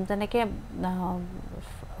যেনেকৈ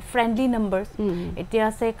ফ্ৰেণ্ডলি নাম্বাৰছ এতিয়া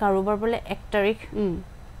আছে কাৰোবাৰ বোলে 1 তাৰিখ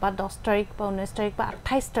বা 10 তাৰিখ বা 19 তাৰিখ বা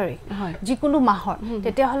 28 তাৰিখ যিকোনো মাহৰ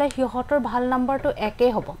তেতিয়াহ'লে সিহঁতৰ ভাল নাম্বাৰটো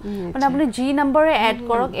একেই হ'ব মানে আপুনি যি নাম্বাৰে এড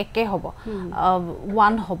কৰক একে হ'ব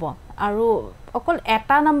 1 হ'ব আৰু অকল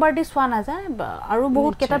এটা নাম্বাৰ দি চোৱা নাযায় আৰু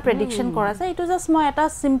বহুত কেইটা প্ৰেডিকশ্যন কৰা যায় এইটো জাষ্ট মই এটা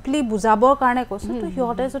চিম্পলি বুজাবৰ কাৰণে কৈছোঁ তো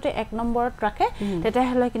সিহঁতে যদি 1 নম্বৰত ৰাখে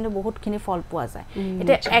তেতিয়াহ'লে কিন্তু বহুতখিনি ফল পোৱা যায়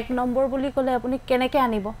এতিয়া 1 নম্বৰ বুলি ক'লে আপুনি কেনেকৈ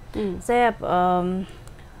আনিব যে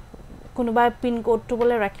কোনোবাই পিন কোডটো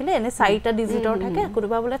বোলে ৰাখিলে এনে 4টা ডিজিটৰ থাকে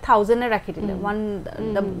কোনোবা বোলে 1000 ৰাখি দিলে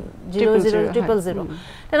 1000000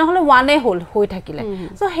 তেনেহ'লে 1 হৈ থাকিলে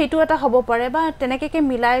সো সেইটো এটা হ'ব পাৰে বা তেনেকৈ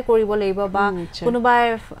মিলাই কৰিব লাগিব বা কোনোবাই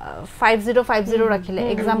 5050 ৰাখিলে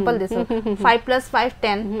এক্সাম্পল দিছোঁ 5 + 5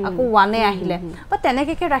 10 আকৌ 1 আহিলে বা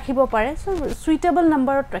তেনেকৈ ৰাখিব পাৰে সো সুইটেবল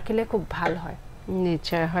নাম্বাৰত ৰাখিলে খুব ভাল হয়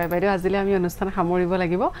নিশ্চয় হয় বাইদেউ আজিলৈ আমি অনুষ্ঠান সামৰিব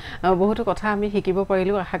লাগিব বহুতো কথা আমি শিকিব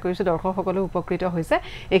পাৰিলোঁ আশা কৰিছোঁ দৰ্শকসকলো উপকৃত হৈছে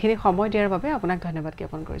এইখিনি সময় দিয়াৰ বাবে আপোনাক ধন্যবাদ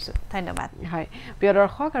জ্ঞাপন কৰিছোঁ ধন্যবাদ হয় প্ৰিয়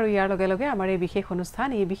দৰ্শক আৰু ইয়াৰ লগে লগে আমাৰ এই বিশেষ অনুষ্ঠান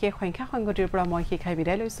এই বিশেষ সংখ্যা সংগতিৰ পৰা মই শিখাই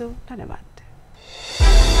বিদায় লৈছোঁ ধন্যবাদ